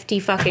 50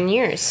 fucking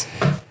years.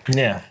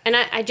 Yeah. And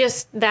I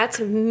just, that's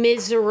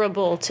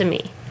miserable to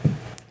me.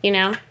 You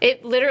know,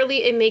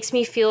 it makes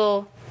me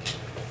feel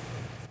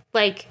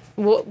like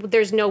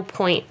there's no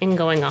point in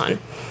going on.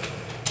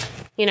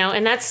 You know,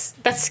 and that's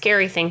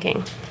scary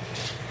thinking.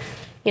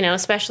 You know,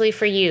 especially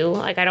for you.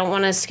 Like, I don't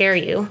want to scare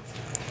you,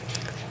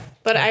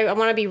 but I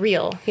want to be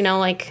real. You know,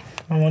 like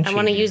I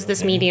want to use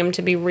this medium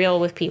to be real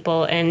with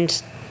people,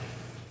 and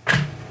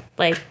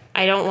like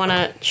I don't want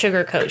to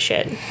sugarcoat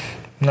shit.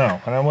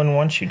 No, and I wouldn't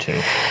want you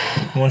to.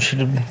 I want you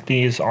to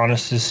be as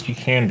honest as you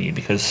can be,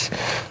 because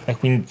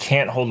like we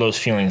can't hold those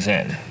feelings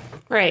in.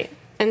 Right.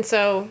 And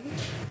so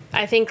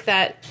I think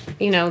that,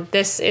 you know,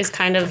 this is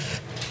kind of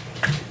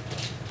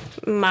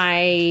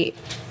my,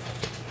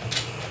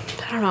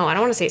 I don't know, I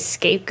don't want to say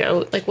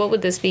scapegoat. Like, what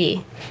would this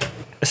be?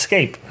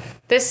 Escape.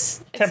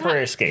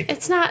 Temporary escape.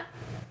 It's not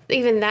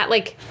even that,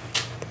 like,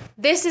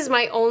 this is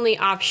my only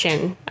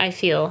option, I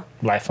feel.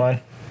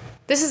 Lifeline?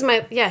 This is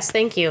my, yes,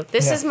 thank you.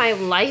 This is my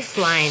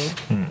lifeline.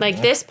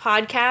 Like this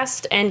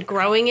podcast and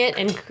growing it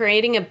and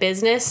creating a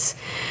business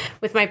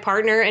with my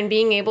partner and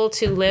being able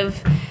to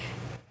live,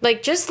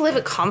 like just live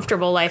a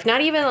comfortable life.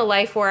 Not even a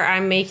life where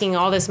I'm making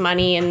all this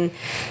money and,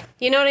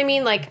 you know what I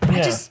mean? Like,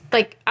 I just,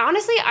 like,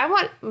 honestly, I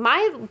want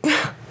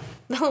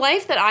the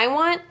life that I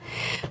want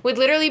would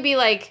literally be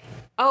like,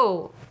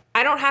 oh,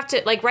 I don't have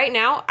to, like right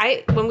now,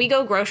 when we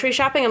go grocery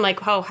shopping, I'm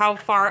like, oh, how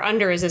far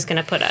under is this going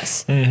to put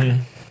us?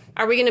 Mm-hmm.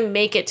 Are we going to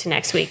make it to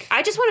next week?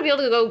 I just want to be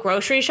able to go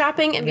grocery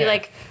shopping and be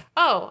like,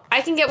 oh,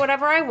 I can get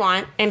whatever I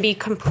want and be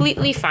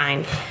completely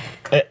fine.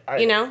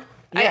 You know?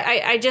 Yeah.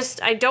 I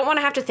don't want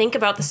to have to think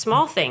about the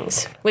small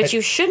things, which you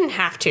shouldn't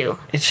have to.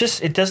 It's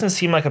just, it doesn't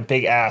seem like a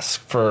big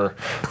ask for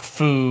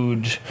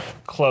food,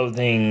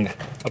 clothing,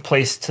 a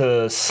place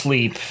to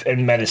sleep,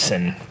 and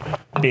medicine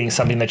being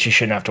something that you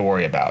shouldn't have to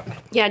worry about.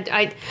 Yeah,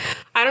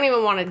 I don't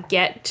even want to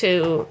get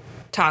to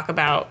talk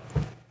about,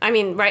 I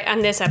mean, right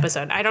on this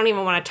episode, I don't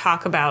even want to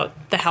talk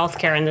about the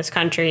healthcare in this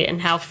country and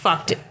how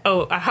fucked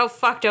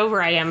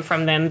over I am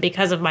from them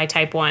because of my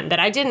type 1 that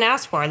I didn't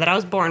ask for, that I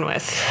was born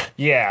with.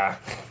 Yeah.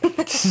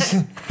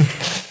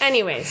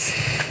 Anyways,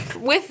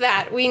 with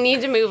that, we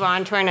need to move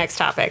on to our next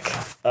topic.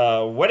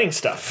 Wedding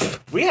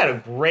stuff. We had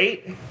a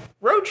great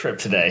road trip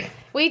today.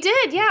 We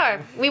did,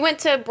 yeah. We went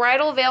to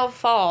Bridal Veil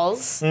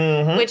Falls,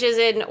 which is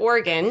in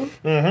Oregon,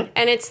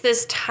 and it's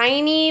this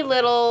tiny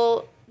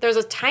little... There's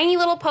a tiny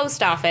little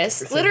post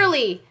office. It's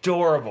literally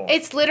adorable.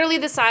 It's literally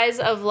the size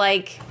of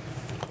like,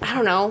 I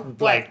don't know,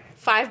 like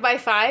 5 by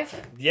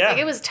 5. Yeah, like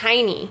it was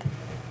tiny.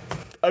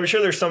 I'm sure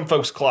there's some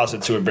folks'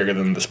 closets who are bigger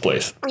than this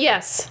place.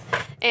 Yes,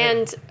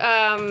 and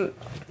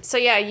so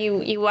yeah,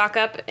 you walk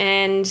up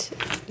and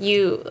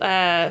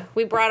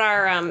we brought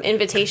our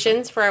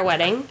invitations for our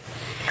wedding,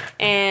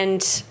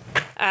 and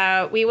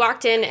we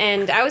walked in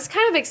and I was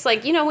kind of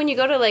like, you know, when you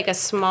go to like a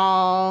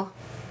small,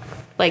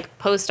 like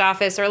post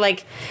office or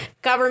like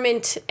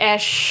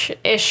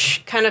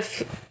government-ish kind of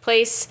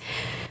place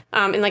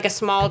in like a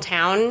small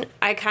town,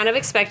 I kind of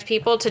expect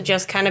people to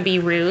just kind of be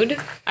rude.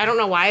 I don't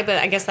know why, but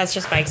I guess that's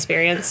just my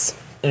experience.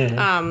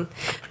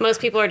 Most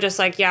people are just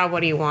like, yeah, what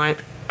do you want?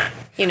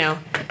 You know.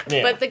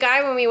 Yeah. But the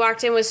guy when we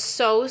walked in was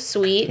so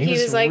sweet. He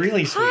was like,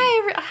 really sweet.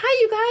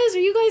 Hi, you guys.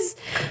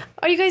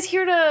 Are you guys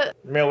here to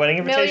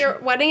mail your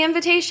wedding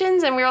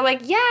invitations? And we were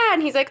like, yeah.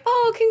 And he's like,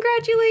 oh,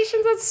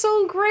 congratulations. That's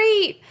so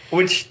great.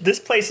 Which this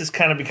place has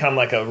kind of become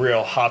like a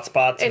real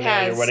hotspot to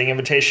mail your wedding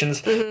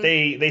invitations.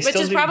 They Which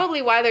is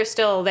probably why they're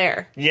still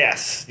there.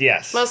 Yes.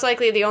 Most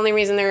likely the only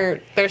reason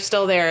they're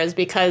still there is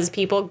because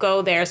people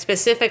go there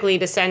specifically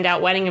to send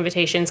out wedding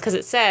invitations, because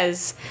it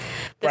says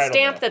the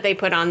stamp that they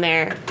put on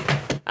there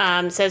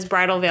says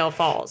Bridal Veil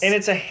Falls. And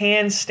it's a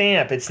hand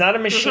stamp. It's not a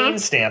machine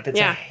stamp. It's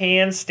a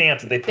hand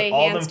stamp that they put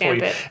all them for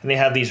you. And they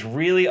have these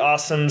really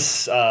awesome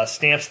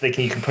stamps that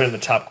you can put in the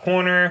top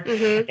corner.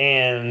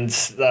 And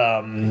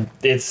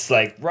it's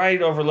like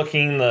right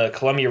overlooking the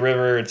Columbia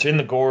River. It's in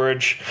the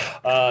gorge.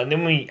 And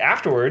then we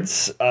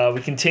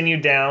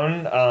continued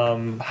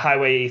down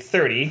Highway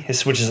 30,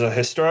 which is a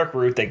historic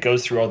route that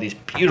goes through all these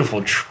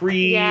beautiful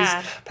trees,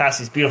 past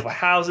these beautiful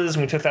houses.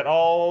 And we took that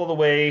all the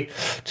way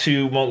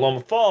to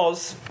Multnomah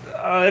Falls.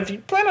 If you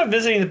plan on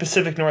visiting the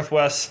Pacific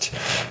Northwest,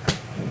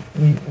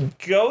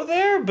 go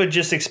there, but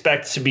just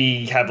expect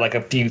to have like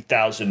a few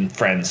thousand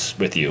friends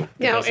with you.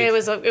 No, it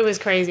was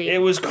crazy.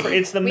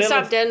 It's the we middle.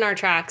 stopped dead in our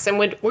tracks, and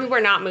we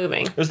were not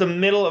moving. It was the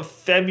middle of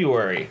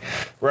February.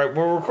 Right,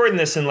 we're recording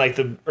this in like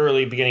the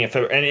early beginning of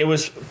February, and it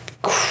was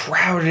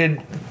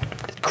crowded,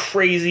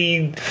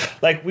 crazy.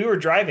 Like, we were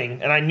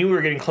driving, and I knew we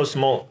were getting close to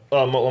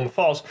Multnomah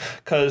Falls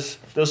because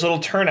those little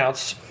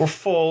turnouts were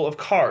full of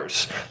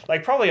cars,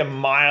 like probably a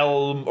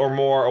mile or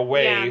more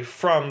away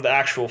from the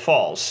actual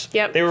falls.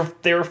 Yep.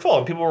 They were full,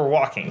 and people were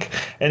walking.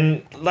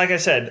 And like I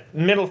said,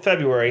 middle of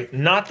February,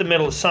 not the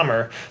middle of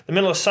summer. The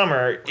middle of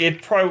summer,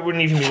 it probably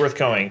wouldn't even be worth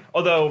going.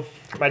 Although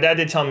my dad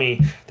did tell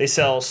me they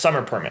sell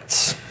summer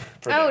permits.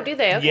 Oh, do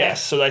they? Okay.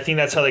 Yes, so I think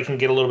that's how they can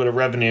get a little bit of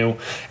revenue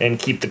and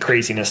keep the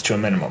craziness to a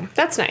minimum.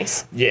 That's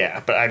nice.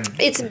 Yeah, but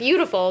it's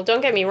beautiful.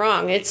 Don't get me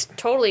wrong. It's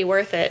totally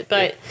worth it.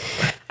 But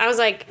I was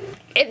like,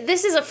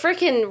 this is a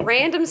freaking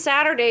random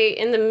Saturday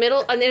in the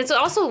middle. And it's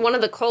also one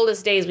of the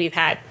coldest days we've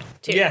had,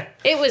 too. Yeah.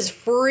 It was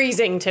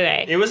freezing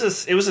today. It was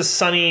a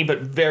sunny but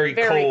very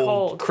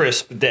cold,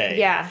 crisp day.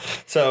 Yeah.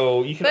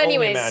 So you can only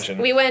imagine.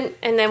 We went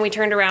and then we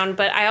turned around.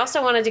 But I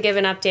also wanted to give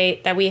an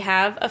update that we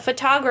have a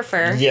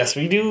photographer. Yes,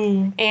 we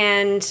do.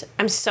 And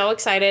I'm so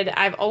excited.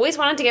 I've always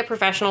wanted to get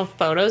professional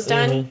photos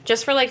done,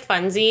 just for like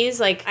funsies.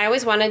 Like, I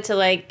always wanted to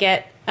like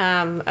get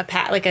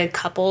a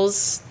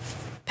couples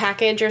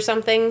package or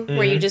something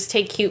where you just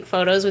take cute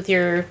photos with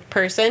your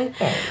person,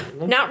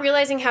 not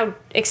realizing how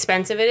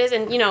expensive it is.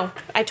 And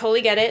I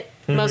totally get it.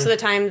 Most of the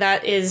time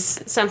that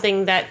is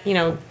something that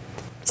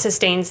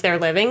sustains their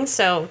living,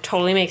 so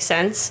totally makes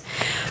sense.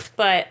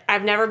 But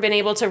I've never been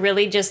able to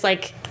really just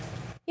like,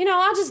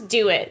 I'll just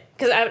do it,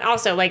 because I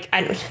also like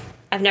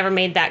I've never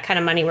made that kind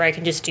of money where I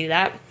can just do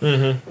that.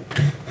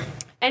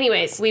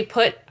 Anyways, we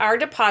put our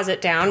deposit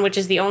down, which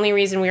is the only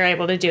reason we were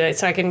able to do it,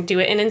 so I can do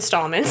it in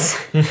installments,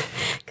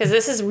 because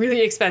this is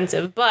really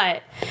expensive.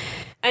 But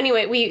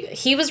anyway,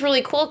 he was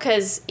really cool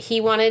because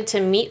he wanted to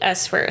meet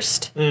us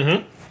first.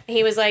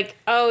 He was like,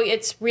 oh,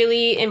 it's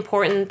really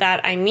important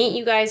that I meet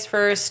you guys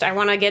first. I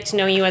want to get to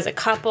know you as a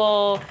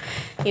couple,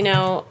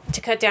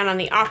 to cut down on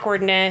the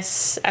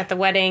awkwardness at the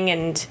wedding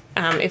and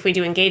if we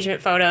do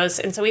engagement photos.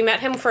 And so we met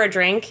him for a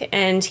drink,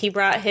 and he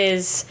brought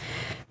his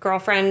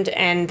girlfriend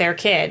and their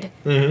kid.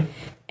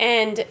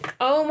 And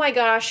oh my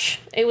gosh,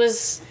 it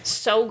was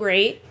so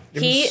great.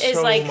 He is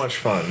so like much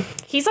fun.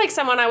 He's like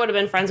someone I would have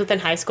been friends with in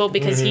high school,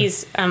 because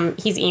he's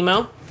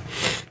emo.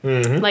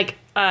 Like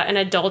an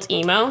adult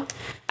emo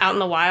out in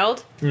the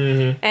wild.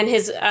 And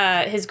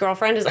his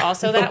girlfriend is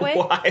also that way.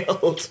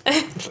 Wild.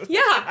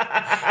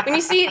 Yeah. When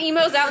you see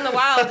emos out in the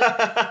wild,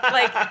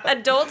 like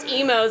adult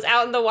emos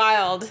out in the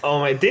wild. Oh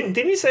my! Didn't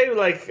you say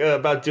like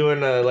about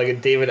doing like a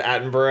David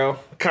Attenborough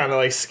kind of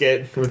like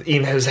skit with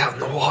emos out in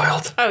the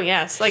wild? Oh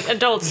yes, like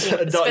adults,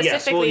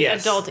 specifically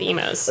adult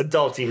emos.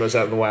 Adult emos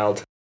out in the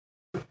wild.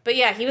 But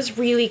yeah, he was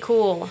really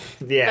cool.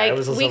 Yeah, like, it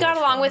was. We got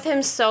along with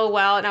him so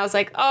well, and I was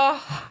like,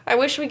 oh, I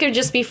wish we could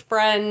just be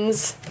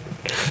friends.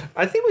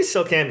 I think we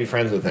still can be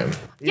friends with him.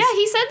 Yeah,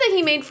 he said that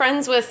he made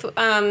friends with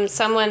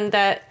someone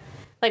that,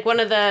 like, one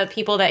of the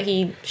people that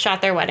he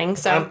shot their wedding.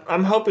 So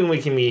I'm hoping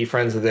we can be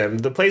friends with him.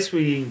 The place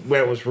we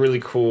went was really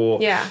cool.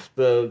 Yeah.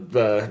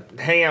 The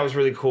hangout was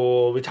really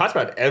cool. We talked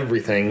about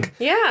everything.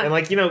 Yeah. And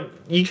like,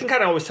 you can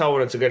kind of always tell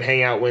when it's a good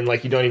hangout when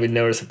like you don't even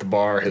notice that the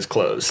bar has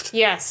closed.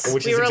 Yes.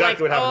 Which we is were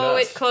exactly like, what happened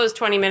to us. It closed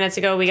 20 minutes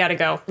ago. We got to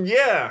go.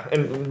 Yeah.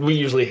 And we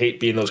usually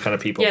hate being those kind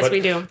of people. Yes, we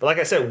do. But like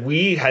I said,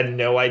 we had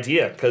no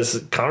idea because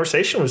the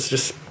conversation was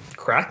just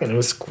cracking. It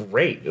was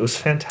great. It was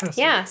fantastic.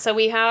 Yeah, so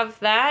we have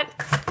that.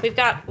 We've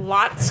got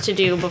lots to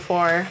do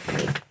before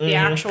the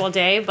actual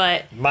day,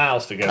 but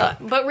miles to go.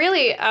 But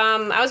really,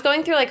 I was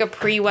going through like a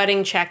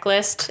pre-wedding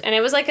checklist, and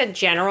it was like a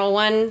general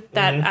one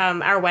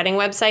that our wedding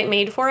website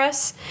made for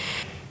us.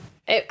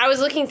 I was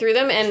looking through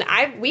them,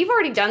 and we've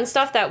already done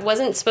stuff that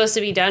wasn't supposed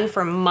to be done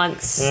for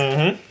months.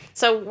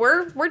 So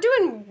we're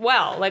doing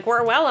well. Like,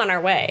 we're well on our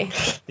way.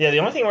 Yeah, the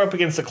only thing we're up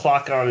against the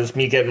clock on is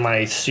me getting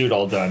my suit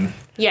all done.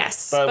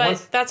 Yes,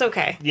 but that's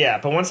okay. Yeah,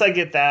 but once I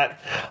get that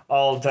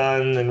all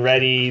done and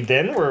ready,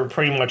 then we're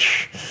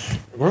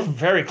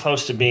very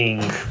close to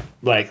being,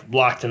 like,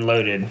 locked and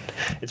loaded.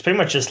 It's pretty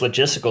much just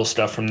logistical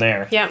stuff from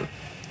there. Yeah.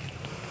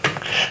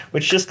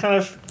 Which just kind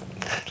of,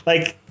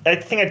 like, I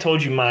think I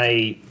told you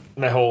my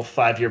whole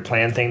 5-year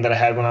plan thing that I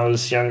had when I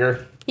was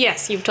younger.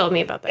 Yes, you've told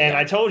me about that. And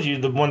I told you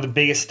one of the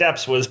biggest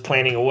steps was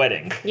planning a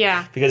wedding.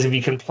 Yeah. Because if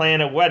you can plan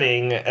a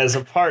wedding as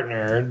a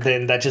partner,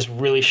 then that just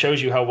really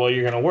shows you how well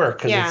you're going to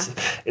work. Because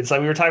it's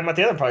like we were talking about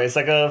the other part. It's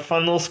like a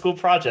fun little school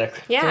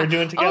project that we're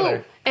doing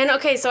together. Oh, and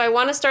okay, so I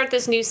want to start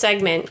this new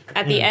segment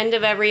at the end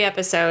of every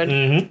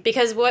episode.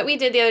 Because what we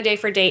did the other day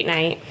for date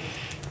night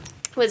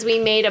was we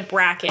made a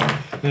bracket.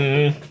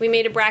 We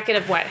made a bracket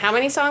of what? How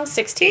many songs?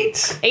 16?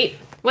 8.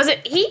 Was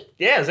it 8?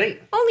 Yeah, it was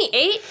 8. Only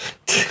 8?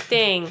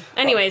 Dang.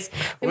 Anyways,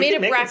 we made a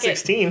can make it bracket.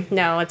 16.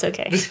 No, it's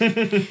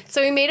okay.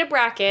 So we made a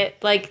bracket,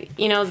 like,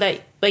 you know,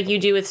 that like you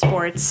do with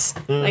sports,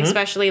 like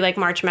especially like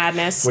March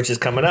Madness. Which is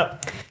coming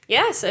up.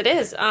 Yes, it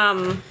is.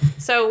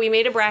 So we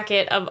made a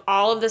bracket of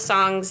all of the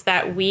songs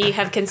that we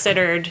have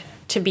considered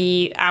to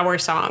be our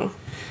song.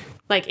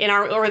 Like in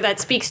our, or that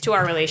speaks to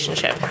our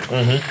relationship.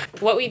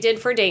 What we did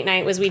for date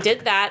night was we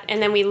did that,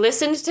 and then we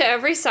listened to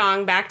every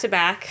song back to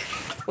back,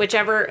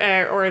 whichever,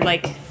 or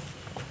like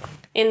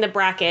in the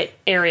bracket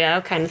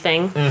area kind of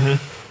thing.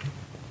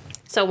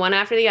 So one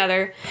after the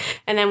other,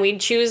 and then we'd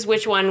choose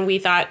which one we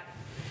thought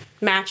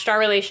matched our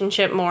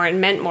relationship more and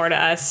meant more to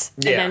us.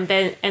 Yeah.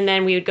 And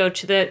then we would go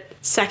to the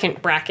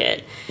second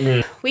bracket.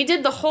 We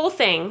did the whole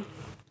thing.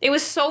 It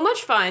was so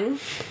much fun.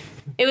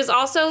 It was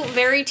also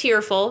very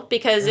tearful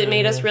because it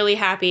made us really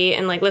happy,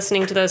 and like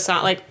listening to those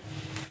songs, like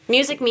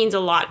music means a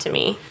lot to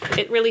me.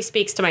 It really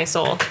speaks to my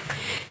soul.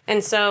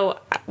 And so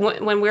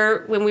when we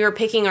were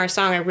picking our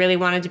song, I really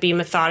wanted to be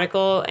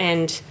methodical,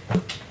 and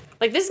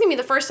like this is gonna be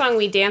the first song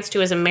we dance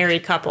to as a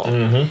married couple.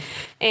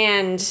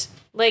 And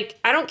like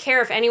I don't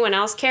care if anyone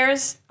else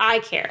cares, I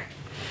care.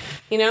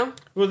 You know?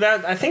 Well,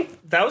 I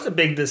think that was a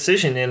big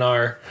decision in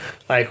our,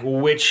 like,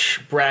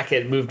 which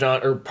bracket moved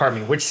on, or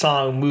pardon me, which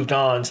song moved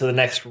on to the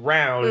next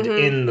round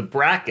in the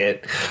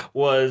bracket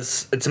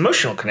was its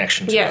emotional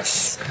connection to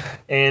us.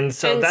 And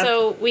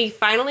so we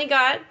finally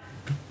got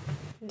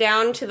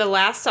down to the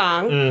last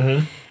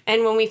song.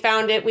 And when we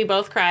found it, we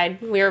both cried.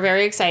 We were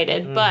very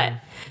excited. But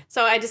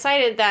so I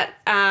decided that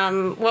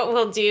what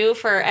we'll do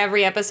for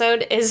every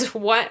episode is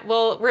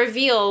we'll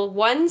reveal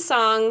one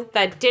song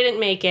that didn't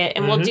make it,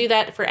 and we'll do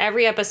that for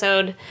every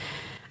episode.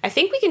 I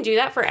think we can do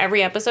that for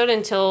every episode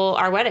until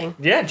our wedding.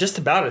 Yeah, just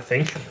about, I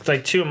think. It's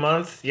like 2 a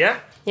month. Yeah?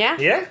 Yeah?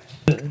 Yeah?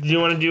 Do you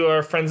want to do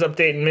our Friends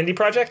Update and Mindy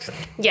project?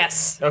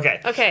 Yes. Okay.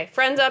 Okay,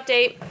 Friends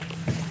Update.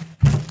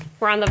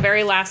 We're on the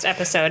very last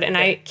episode, and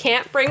I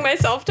can't bring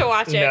myself to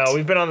watch it. No,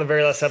 we've been on the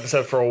very last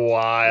episode for a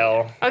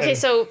while. Okay,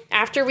 so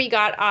after we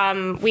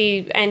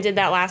we ended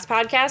that last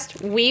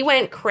podcast, we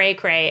went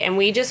cray-cray, and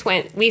we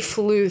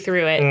flew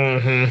through it.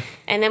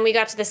 And then we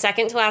got to the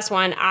second to last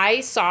one.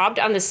 I sobbed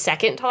on the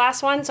second to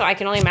last one, so I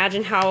can only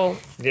imagine how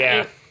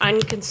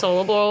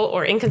unconsolable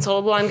or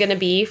inconsolable I'm going to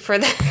be for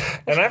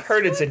that. And I've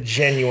heard it's a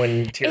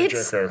genuine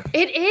tearjerker.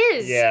 It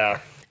is. Yeah.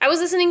 I was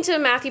listening to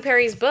Matthew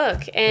Perry's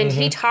book, and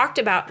he talked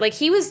about, like,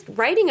 he was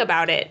writing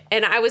about it,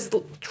 and I was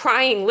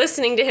crying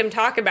listening to him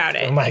talk about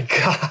it. Oh, my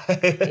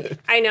God.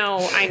 I know.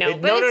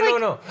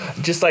 No.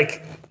 Just,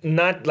 like,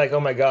 not like, oh,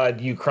 my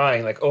God, you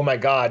crying. Like, oh, my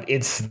God,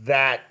 it's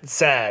that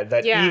sad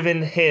that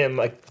even him,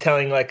 like,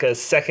 telling, like, a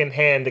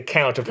secondhand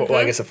account of, well,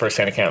 I guess a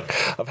firsthand account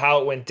of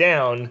how it went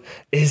down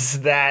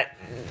is that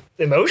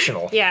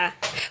emotional. Yeah.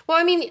 Well,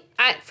 I mean,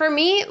 for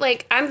me,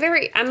 like, I'm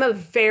a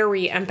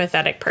very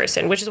empathetic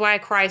person, which is why I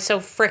cry so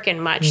frickin'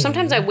 much.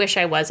 Sometimes I wish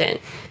I wasn't,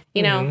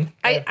 you know?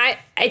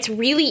 It's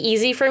really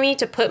easy for me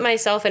to put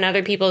myself in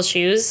other people's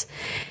shoes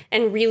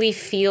and really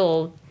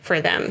feel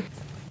for them.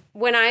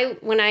 When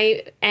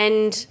I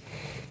end,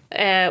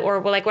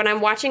 or like when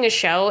I'm watching a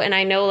show and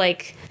I know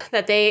like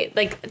that they,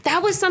 like,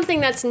 that was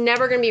something that's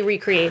never going to be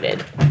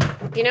recreated,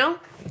 you know?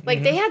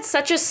 Like, they had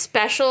such a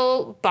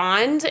special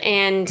bond,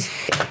 and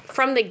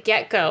from the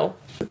get-go,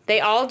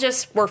 they all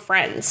just were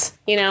friends,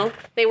 you know?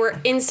 They were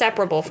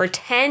inseparable for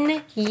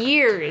 10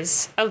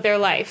 years of their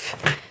life.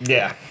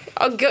 Yeah.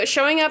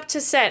 Showing up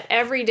to set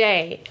every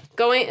day,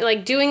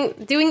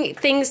 doing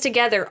things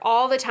together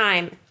all the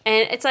time.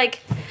 And it's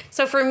like,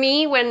 so for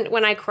me,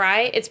 when I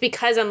cry, it's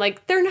because I'm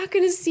like, they're not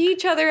going to see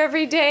each other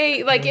every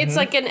day. Like, it's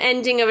like an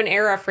ending of an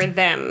era for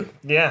them.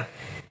 Yeah.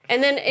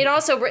 And then it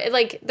also,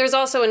 like, there's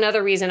also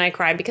another reason I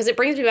cry, because it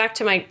brings me back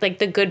to my, like,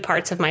 the good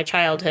parts of my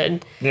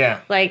childhood. Yeah.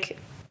 Like,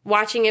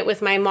 watching it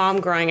with my mom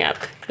growing up,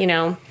 you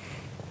know?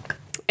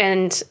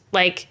 And,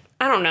 like,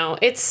 I don't know.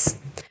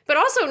 But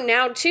also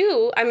now,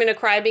 too, I'm going to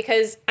cry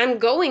because I'm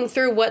going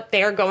through what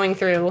they're going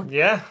through.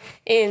 Yeah.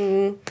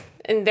 In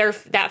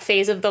that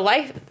phase of the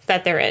life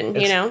that they're in,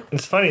 you know?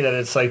 It's funny that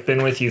it's, like,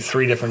 been with you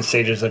 3 different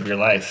stages of your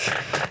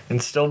life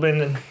and still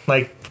been,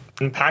 like,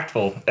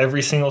 impactful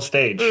every single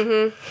stage.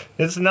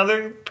 It's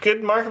another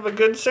good mark of a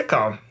good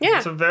sitcom. Yeah.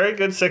 It's a very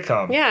good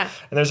sitcom. Yeah.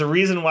 And there's a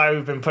reason why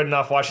we've been putting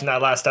off watching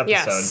that last episode.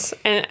 Yes.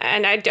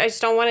 And I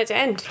just don't want it to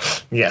end.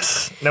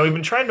 Yes. Now, we've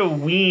been trying to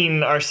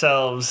wean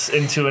ourselves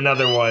into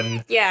another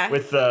one. Yeah.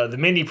 With the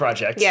Mindy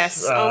Project.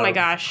 Yes. Oh my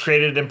gosh.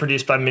 Created and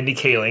produced by Mindy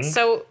Kaling.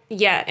 So,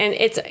 yeah, and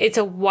it's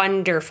a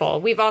wonderful.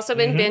 We've also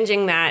been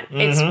binging that.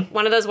 It's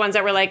one of those ones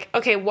that we're like,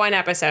 okay, one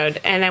episode,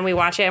 and then we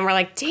watch it and we're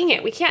like, dang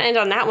it, we can't end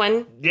on that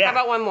one. Yeah. How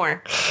about one more?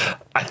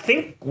 I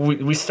think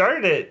we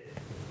started it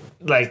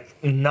like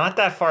not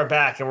that far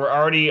back, and we're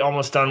already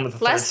almost done with the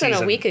third season. Less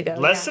than a week ago.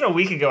 Less than a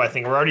week ago, I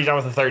think. We're already done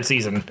with the third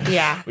season.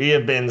 Yeah. We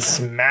have been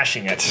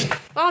smashing it.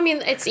 Well, I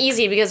mean, it's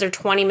easy because they're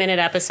 20-minute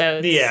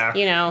episodes. Yeah.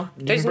 You know,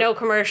 there's no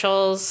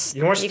commercials.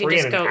 You can watch 3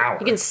 in an hour.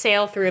 You can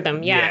sail through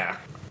them. Yeah.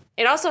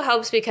 It also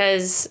helps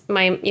because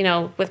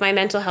with my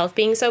mental health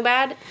being so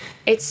bad,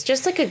 it's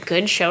just like a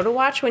good show to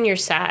watch when you're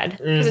sad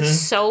because it's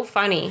so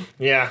funny.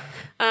 Yeah.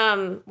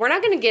 We're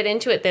not going to get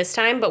into it this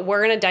time, but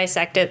we're going to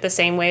dissect it the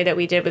same way that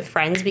we did with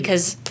Friends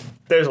because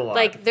there's a lot.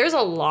 Like, there's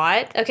a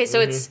lot. Okay, so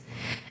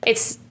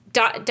it's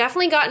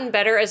definitely gotten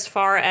better as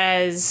far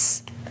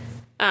as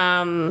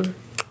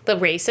the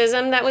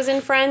racism that was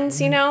in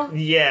Friends,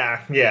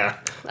 Yeah.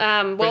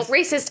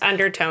 Racist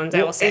undertones,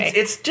 I will say.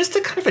 It's just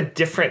a kind of a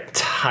different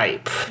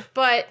type.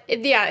 But,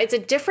 yeah, it's a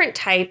different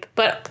type,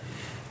 but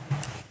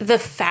the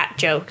fat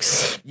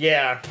jokes.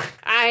 Yeah.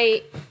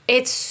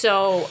 It's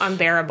so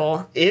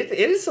unbearable. It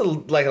is a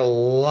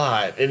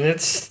lot, and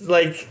it's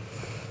like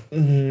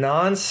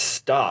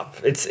non-stop.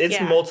 It's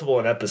multiple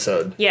an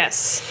episode.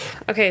 Yes.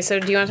 Okay, so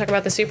do you want to talk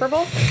about the Super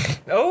Bowl?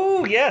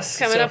 Oh, yes.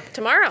 Coming up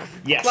tomorrow.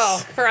 Yes. Well,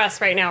 for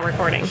us right now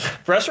recording.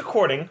 For us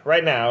recording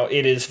right now,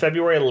 it is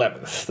February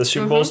 11th. The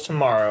Super Bowl is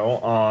tomorrow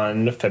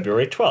on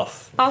February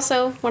 12th.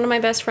 Also, one of my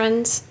best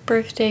friend's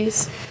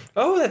birthdays.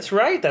 Oh, that's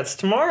right. That's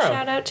tomorrow.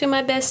 Shout out to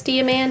my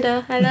bestie,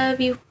 Amanda. I love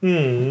you.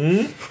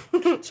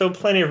 So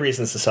plenty of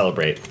reasons to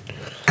celebrate.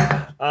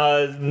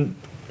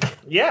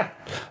 Yeah.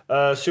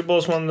 Super Bowl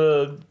is one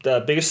of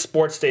the biggest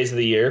sports days of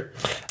the year.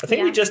 I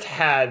think we just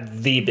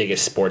had the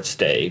biggest sports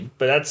day,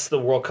 but that's the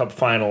World Cup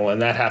final,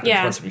 and that happens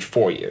once every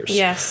 4 years.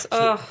 Yes.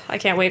 I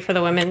can't wait for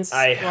the Women's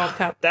World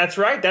Cup. That's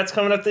right. That's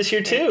coming up this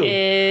year, too.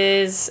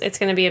 It's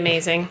going to be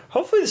amazing.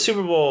 Hopefully the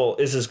Super Bowl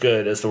is as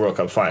good as the World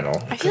Cup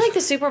final. I feel like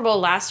the Super Bowl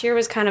last year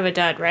was kind of a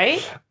dud,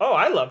 right? Oh,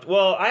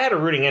 I had a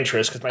rooting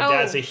interest because my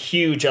dad's a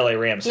huge LA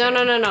Rams fan.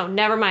 No.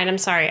 Never mind. I'm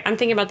sorry. I'm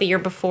thinking about the year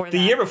before that. The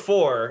year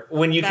before,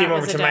 when you came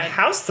over to my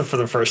house for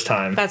the first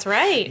time. That's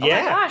right.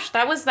 Yeah. Oh my gosh,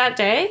 that was that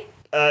day?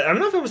 I don't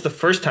know if it was the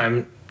first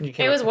time you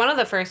came. It was one of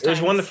the first times. It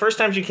was one of the first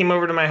times you came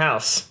over to my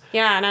house.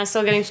 Yeah, and I was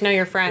still getting to know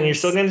your friends. And you're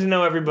still getting to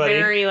know everybody.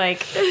 Very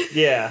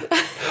Yeah.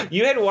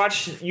 You had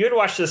watched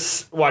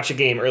a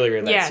game earlier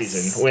in that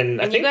season when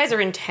I think you guys are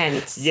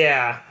intense.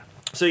 Yeah.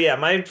 So yeah,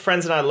 my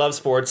friends and I love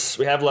sports.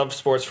 We have loved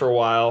sports for a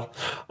while.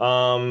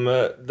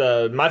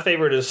 My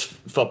favorite is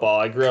football.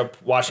 I grew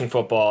up watching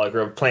football. I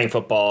grew up playing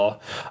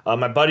football.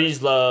 My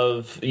buddies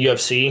love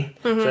UFC,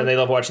 so they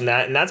love watching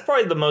that. And that's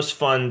probably the most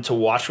fun to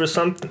watch with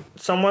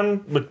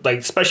someone, with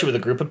especially with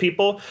a group of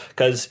people,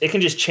 because it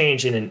can just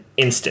change in an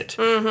instant.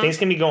 Things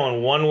can be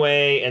going one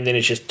way, and then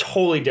it's just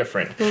totally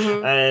different.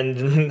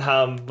 And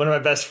one of my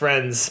best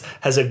friends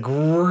has a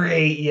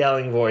great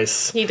yelling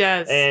voice. He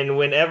does. And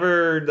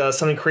whenever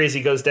something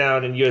crazy goes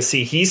down in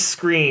UFC, he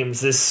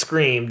screams this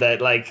scream that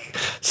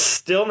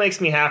still makes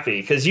me happy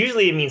because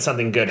usually it means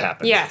something good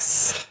happens.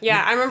 Yes.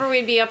 Yeah, I remember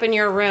we'd be up in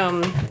your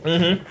room,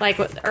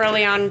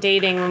 early on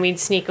dating when we'd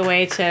sneak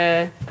away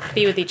to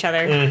be with each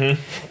other.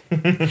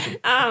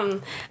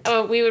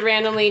 We would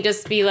randomly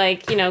just be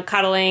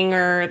cuddling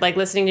or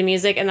listening to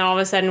music, and then all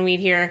of a sudden we'd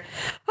hear,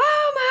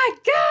 "Oh my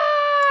God!"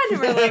 And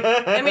we're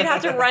then we'd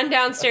have to run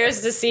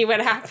downstairs to see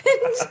what happened.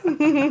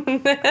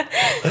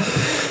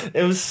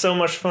 It was so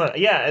much fun.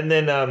 Yeah, and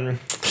then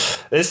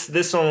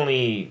this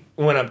only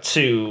went up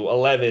to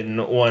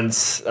 11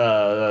 once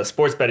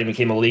sports betting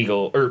became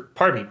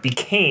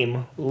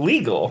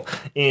legal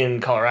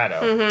in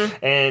Colorado.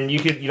 And you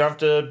don't have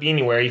to be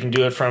anywhere. You can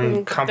do it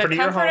from comfort of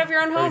your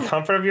home.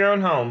 Comfort of your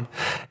own home.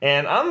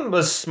 And I'm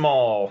a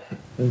small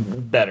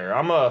better.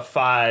 I'm a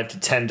 $5 to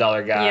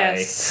 $10 guy.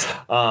 Yes.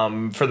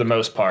 For the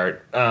most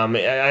part.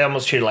 I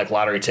almost treat it like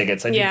lottery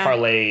tickets. I do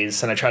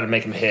parlays and I try to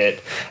make them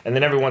hit. And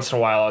then every once in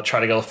a while I'll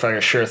try to go for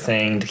a sure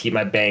thing to keep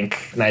my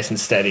bank nice and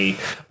steady.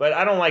 But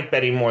I don't like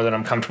betting more than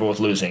I'm comfortable with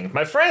losing.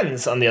 My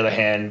friends, on the other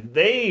hand,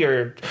 they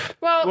are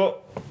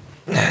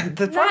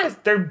the problem is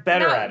they're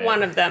better at it.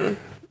 One of them.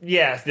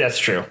 Yeah, that's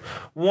true.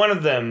 One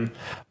of them,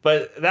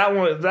 but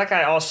that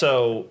guy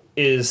also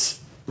is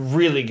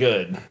really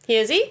good.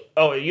 Is he?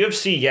 Oh, at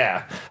UFC,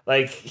 yeah.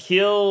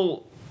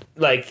 He'll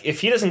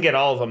if he doesn't get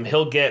all of them,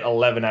 he'll get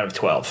 11 out of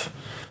 12.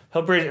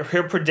 He'll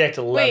predict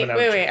 11 out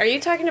of 12. Wait. Are you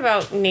talking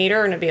about Nader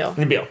or Nabil?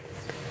 Nabil.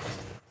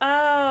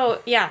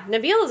 Oh, yeah.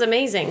 Nabil is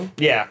amazing.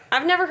 Yeah.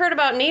 I've never heard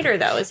about Nader,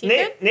 though. Is he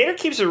good? Nader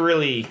keeps it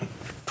really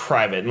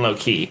private and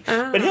low-key.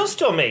 But he'll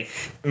still make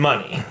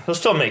money. He'll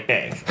still make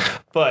bank.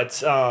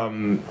 But,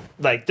 don't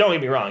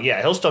get me wrong.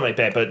 Yeah, he'll still make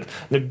bank. But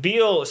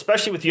Nabil,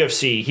 especially with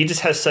UFC, he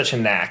just has such a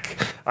knack.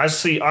 I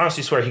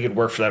honestly swear he could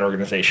work for that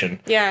organization.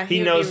 Yeah,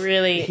 he knows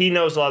he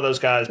knows a lot of those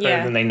guys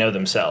better than they know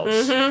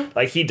themselves.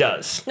 He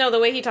does. No, the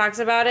way he talks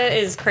about it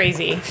is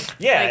crazy.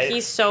 Yeah.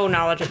 He's so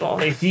knowledgeable.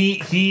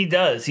 He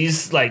does.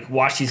 He's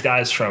watched these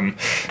guys from,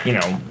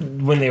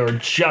 when they were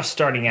just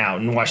starting out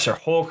and watched their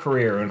whole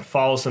career and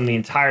follows them the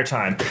entire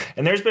time.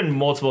 And there's been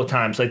multiple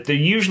times. There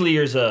usually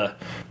is a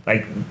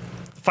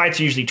fights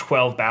are usually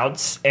 12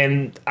 bouts,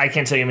 and I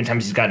can't tell you how many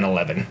times he's gotten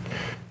 11.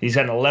 He's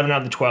gotten 11 out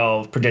of the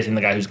 12 predicting the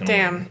guy who's going to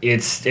win.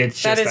 It's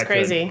just that is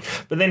crazy. Good.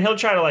 But then he'll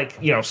try to, like,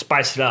 you know,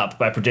 spice it up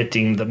by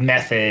predicting the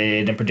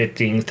method and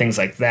predicting things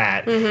like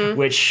that,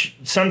 which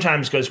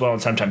sometimes goes well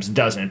and sometimes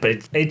doesn't.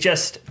 But it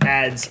just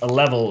adds a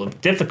level of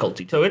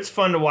difficulty. So it's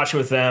fun to watch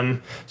with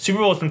them. Super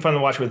Bowl has been fun to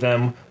watch with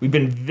them. We've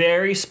been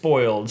very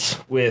spoiled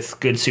with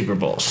good Super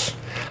Bowls.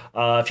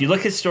 If you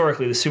look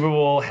historically, the Super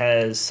Bowl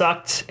has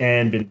sucked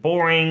and been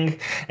boring,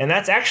 and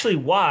that's actually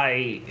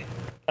why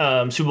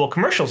Super Bowl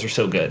commercials are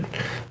so good,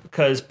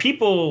 because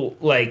people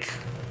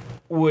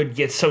would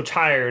get so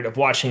tired of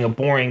watching a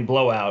boring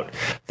blowout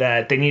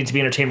that they needed to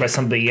be entertained by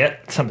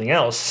something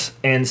else,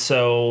 and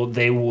so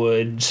they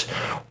would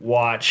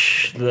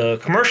watch the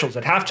commercials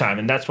at halftime,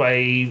 and that's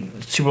why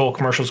Super Bowl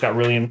commercials got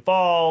really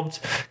involved,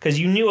 because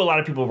you knew a lot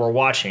of people were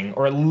watching,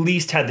 or at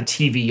least had the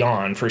TV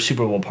on for a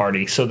Super Bowl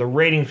party, so the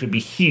ratings would be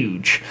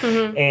huge,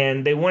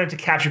 and they wanted to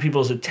capture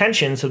people's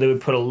attention, so they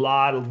would put a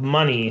lot of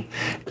money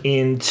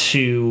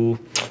into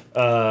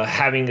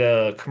having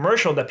a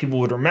commercial that people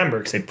would remember,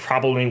 because they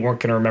probably weren't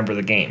going to remember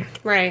the game.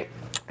 Right.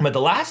 But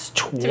the last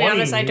 20... To be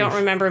honest, I don't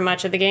remember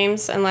much of the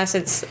games unless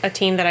it's a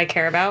team that I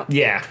care about.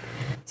 Yeah.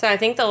 So I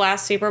think the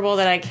last Super Bowl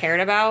that I cared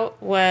about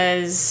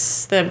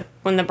was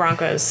when the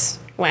Broncos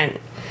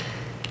went.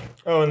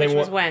 Oh, and Which they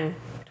was when?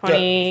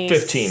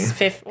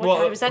 2015.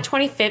 Well, was that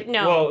 2015?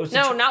 No,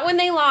 not when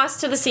they lost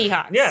to the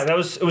Seahawks. Yeah, it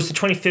was the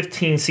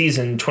 2015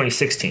 season,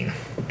 2016.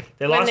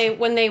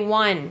 When they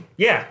won.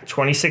 Yeah,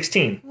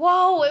 2016.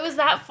 Whoa, it was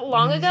that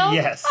long ago?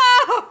 Yes.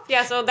 Oh,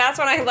 yeah, so that's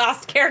when I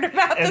last cared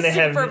about the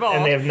Super Bowl.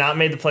 And they have not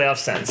made the playoffs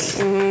since.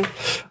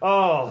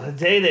 Oh, the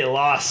day they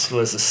lost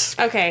was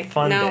a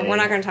fun day. No, we're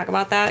not going to talk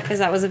about that because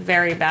that was a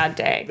very bad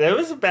day. That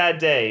was a bad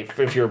day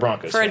if you're a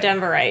Broncos fan. For a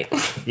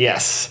Denverite.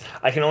 Yes,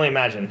 I can only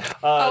imagine.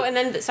 And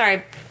then,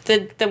 sorry,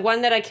 the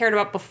one that I cared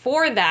about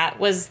before that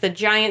was the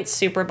Giants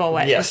Super Bowl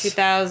in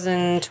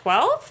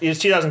 2012? It was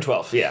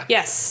 2012, yeah.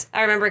 Yes,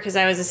 I remember because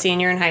I was a senior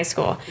in high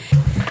school.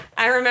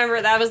 I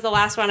remember that was the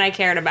last one I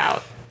cared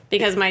about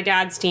because my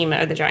dad's team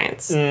are the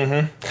Giants.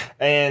 And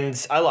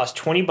I lost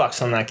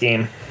 $20 on that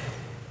game.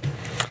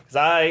 Because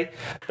I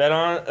bet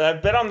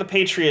on the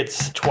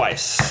Patriots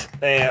twice.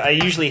 I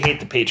usually hate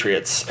the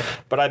Patriots,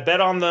 but I bet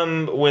on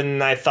them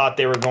when I thought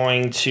they were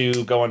going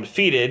to go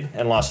undefeated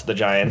and lost to the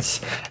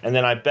Giants. And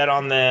then I bet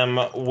on them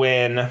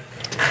when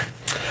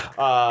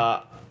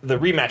the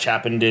rematch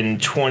happened in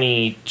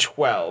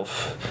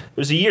 2012. It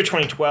was the year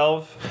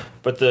 2012,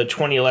 but the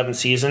 2011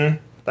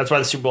 season. That's why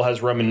the Super Bowl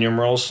has Roman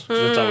numerals.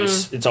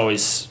 It's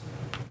always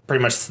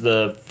pretty much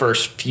the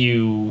first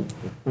few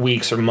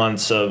weeks or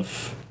months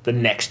of the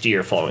next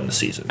year following the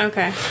season.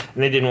 Okay.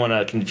 And they didn't want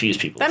to confuse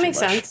people. That makes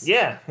much. sense.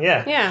 Yeah.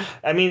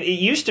 I mean, it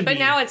used to be. But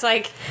now it's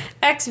like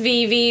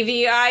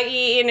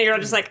XVVVIE, and you're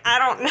just like, I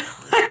don't know.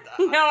 I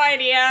have no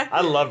idea. I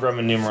love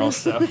Roman numerals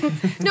stuff.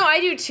 No, I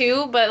do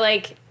too, but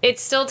like it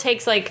still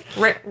takes like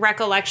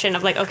recollection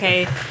of like,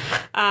 okay,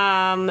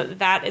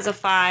 that is a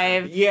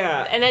 5.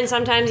 Yeah. And then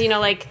sometimes,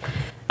 like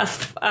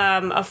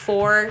a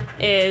 4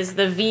 is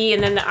the V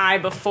and then the I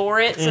before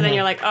it. So then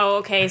you're like, oh,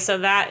 okay, so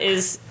that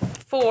is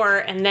 4,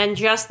 and then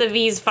just the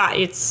V's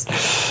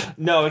 5.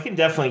 No, it can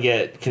definitely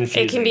get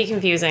confusing. It can be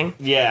confusing.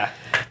 Yeah.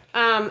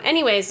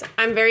 Anyways,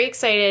 I'm very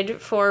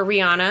excited for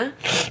Rihanna.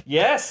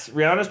 Yes,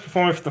 Rihanna's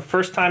performing for the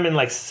first time in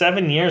like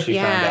 7 years, we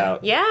found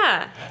out.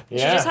 Yeah. She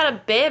just had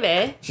a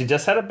baby.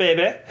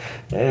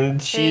 And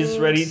she's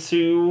ready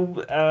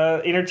to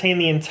entertain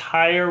the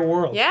entire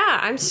world. Yeah,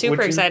 I'm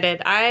super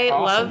excited. I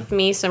love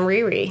me some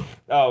Riri.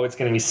 Oh, it's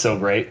going to be so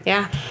great.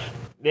 Yeah.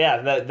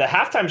 Yeah, the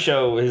halftime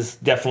show has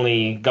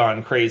definitely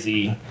gone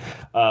crazy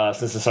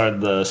since the start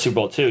of the Super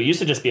Bowl too. It used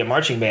to just be a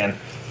marching band.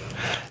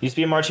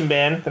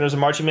 Then there was a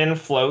marching band and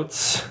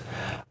floats.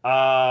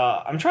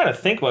 I'm trying to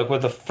think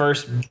what the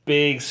first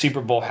big Super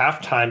Bowl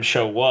halftime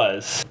show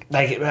was.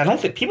 Like, I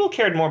don't think people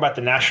cared more about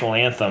the national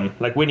anthem,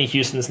 like Whitney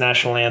Houston's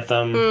national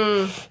anthem.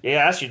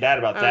 Yeah, ask your dad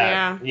about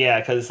that.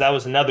 Yeah, because that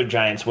was another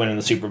Giants win in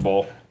the Super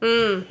Bowl.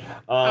 He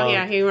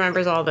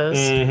remembers all those.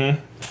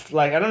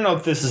 Like, I don't know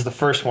if this is the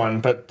first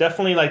one, but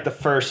definitely like the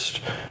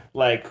first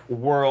like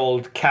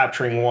world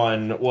capturing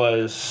one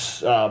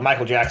was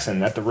Michael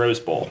Jackson at the Rose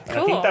Bowl. And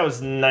I think that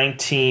was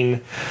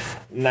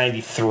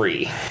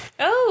 1993.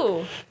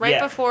 Oh,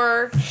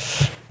 before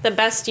the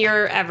best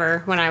year ever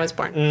when I was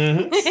born.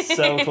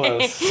 So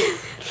close.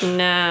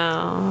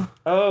 No.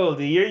 Oh,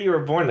 the year you were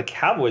born, the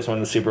Cowboys won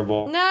the Super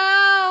Bowl.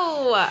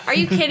 No! Are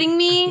you kidding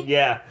me?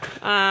 Yeah.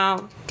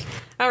 Oh.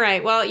 All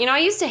right. Well, I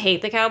used to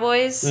hate the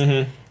Cowboys.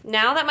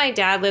 Now that my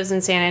dad lives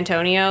in San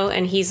Antonio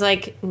and he's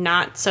like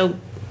not so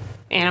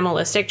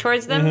animalistic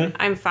towards them,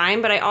 I'm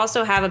fine. But I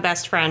also have a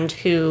best friend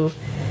who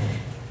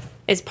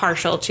is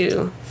partial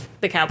to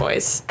the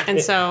Cowboys, and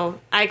so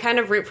I kind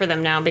of root for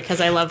them now because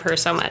I love her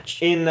so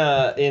much.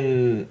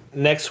 In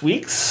next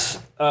week's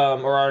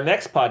or our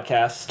next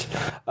podcast,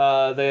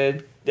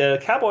 the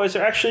Cowboys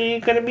are actually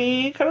going to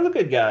be kind of the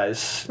good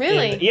guys.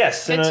 Really?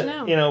 Yes. Good to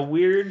know. In a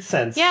weird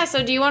sense. Yeah.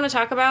 So do you want to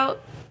talk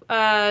about?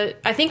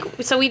 I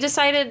think so. We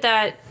decided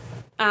that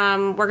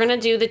we're going to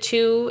do the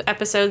 2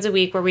 episodes a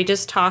week where we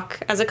just talk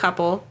as a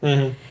couple.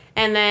 Mm-hmm.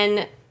 And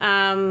then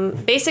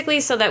basically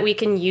so that we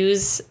can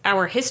use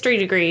our history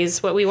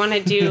degrees, what we want to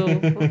do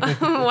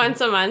once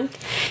a month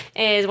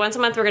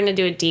we're going to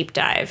do a deep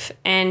dive.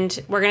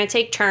 And we're going to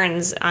take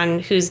turns on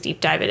whose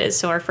deep dive it is.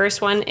 So our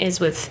first one is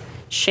with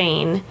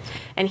Shane.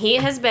 And he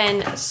has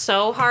been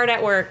so hard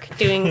at work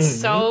doing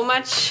so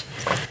much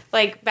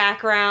like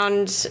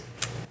background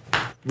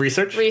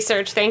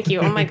research. Thank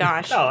you. Oh my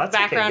gosh. Oh, that's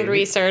background okay,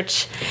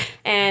 research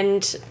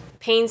and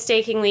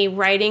painstakingly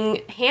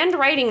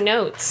handwriting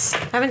notes. I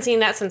haven't seen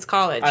that since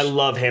college. I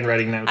love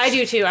handwriting notes. I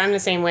do too. I'm the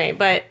same way.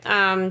 But do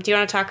you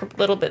want to talk a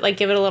little bit, like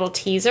give it a little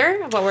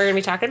teaser of what we're going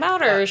to be talking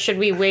about, or should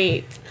we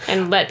wait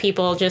and let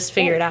people just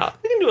figure it out?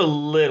 We can do a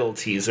little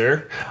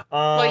teaser.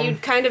 Well, you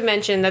kind of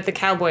mentioned that the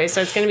Cowboys,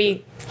 so it's going to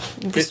be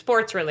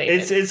sports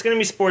related. It's going to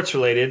be sports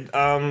related.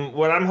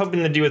 What I'm hoping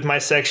to do with my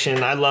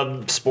section, I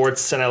love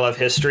sports and I love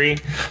history,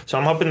 so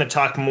I'm hoping to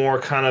talk more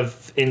kind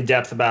of in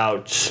depth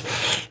about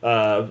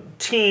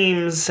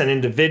teams and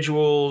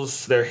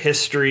individuals, their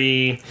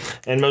history,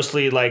 and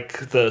mostly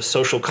like the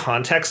social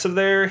context of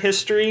their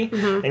history,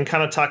 and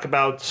kind of talk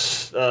about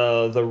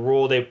the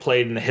role they've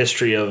played in the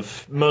history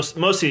of most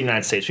of the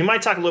United States. We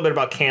might talk a little bit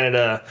about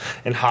Canada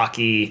and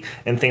hockey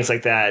and things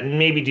like that, and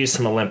maybe do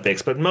some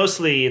Olympics, but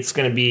mostly it's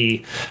going to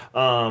be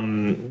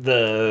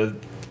the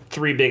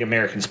 3 big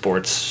American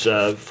sports,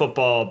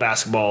 football,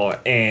 basketball,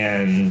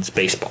 and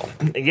baseball.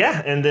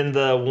 Yeah, and then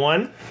the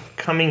one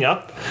coming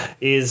up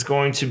is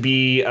going to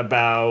be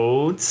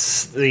about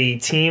the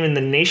team in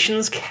the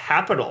nation's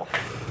capital.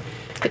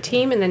 The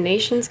team in the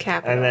nation's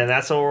capital. And then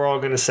that's what we're all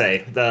going to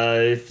say.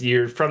 If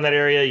you're from that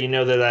area, you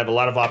know that I have a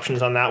lot of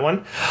options on that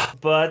one.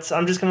 But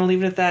I'm just going to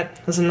leave it at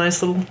that. As a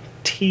nice little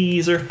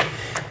teaser.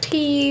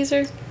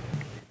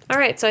 All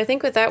right, so I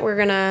think with that we're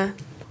gonna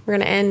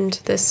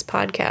end this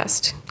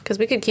podcast because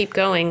we could keep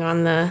going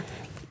on the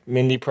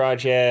Mindy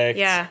Project,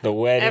 the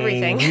wedding.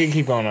 Everything. We can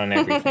keep going on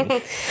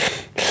everything.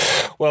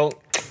 Well,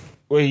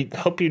 we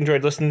hope you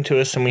enjoyed listening to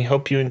us, and we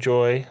hope you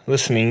enjoy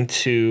listening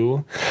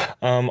to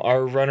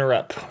our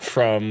runner-up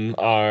from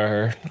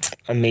our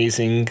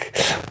amazing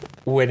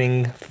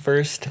wedding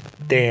first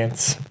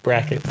dance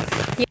bracket.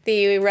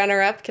 The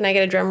runner-up, can I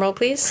get a drum roll,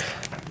 please?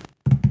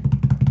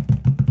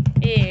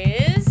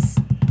 Is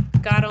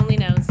God Only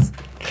Knows.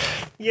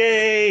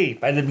 Yay!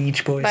 By the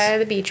Beach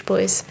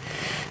Boys.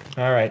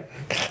 All right.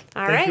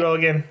 Thank you all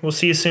again. We'll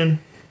see you soon.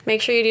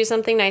 Make sure you do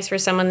something nice for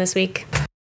someone this week.